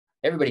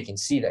everybody can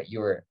see that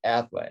you're an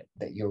athlete,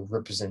 that you're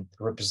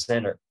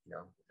representer, you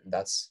know, and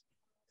that's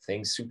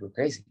things super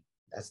crazy.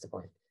 That's the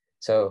point.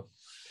 So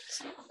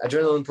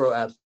Adrenaline Pro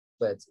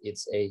Athletes,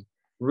 it's a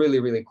really,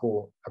 really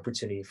cool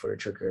opportunity for the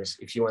trickers.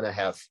 If you want to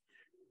have,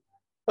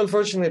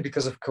 unfortunately,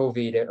 because of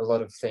COVID, a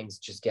lot of things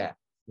just get,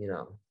 you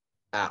know,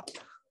 out.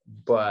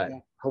 But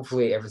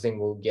hopefully everything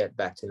will get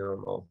back to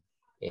normal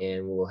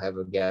and we'll have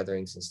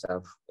gatherings and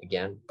stuff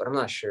again. But I'm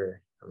not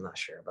sure. I'm not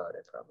sure about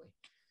it, probably.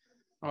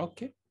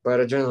 Okay. But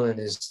adrenaline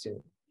is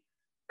still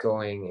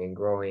going and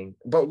growing.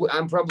 But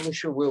I'm probably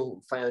sure we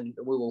will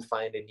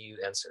find a new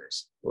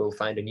answers. We'll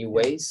find a new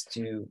ways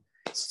to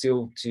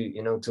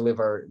you know, to live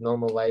our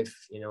normal life,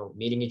 you know,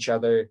 meeting each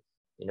other,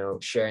 you know,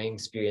 sharing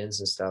experience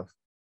and stuff.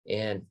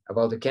 And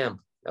about the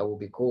camp, that will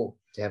be cool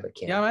to have a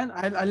camp. Yeah, man.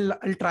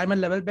 I'll try my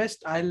level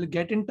best. I'll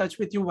get in touch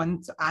with you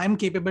once I'm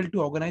capable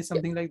to organize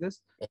something like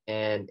this.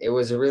 And it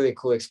was a really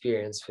cool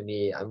experience for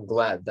me. I'm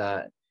glad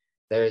that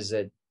there's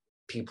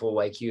people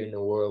like you in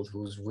the world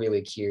who's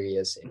really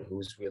curious and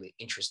who's really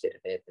interested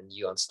in it, and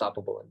you're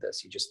unstoppable in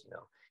this. You just, you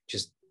know,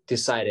 just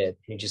decided,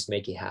 you just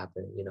make it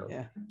happen, you know.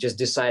 Just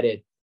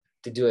decided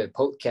to do a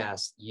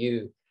podcast.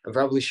 I'm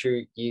probably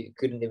sure you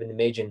couldn't even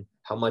imagine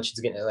how much it's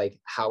gonna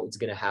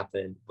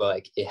happen, but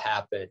like it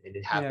happened, and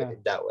it happened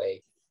in that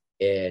way.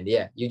 And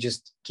you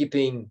just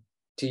keeping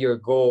to your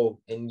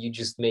goal, and you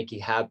just make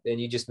it happen.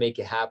 You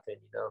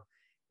know,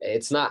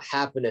 it's not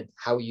happening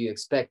how you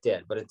expect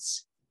it, but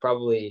it's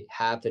probably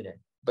happening,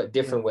 but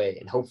different way,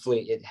 and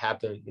hopefully it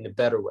happened in a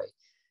better way.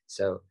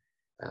 So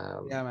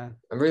man,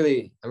 I'm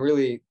really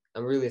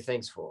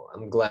thankful.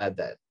 I'm glad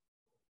that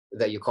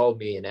you called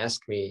me and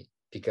asked me,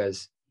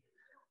 because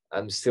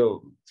I'm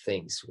still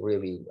feels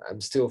weird,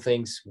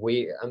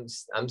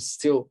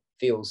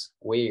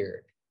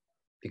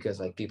 because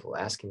like people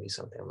asking me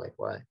something, I'm like,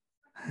 what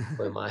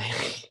am I?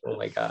 Oh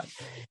my god.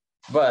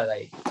 But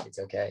like, it's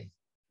okay.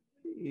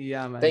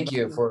 Yeah, man. Thank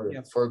you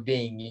for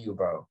being you,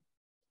 bro.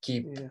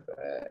 Keep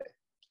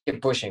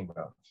pushing,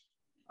 bro.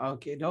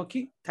 Okay,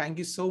 Doki. Thank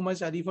you so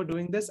much, Adi, for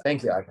doing this.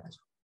 Thank you, Akash.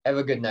 Have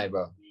a good night,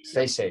 bro.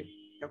 Stay safe.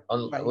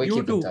 We'll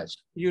keep in touch.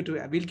 You too.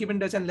 We'll keep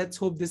in touch, and let's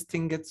hope this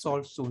thing gets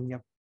solved soon.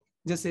 Yep.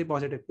 Just stay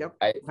positive. Yep.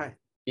 Bye.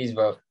 Peace,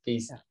 bro.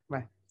 Peace.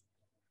 Bye.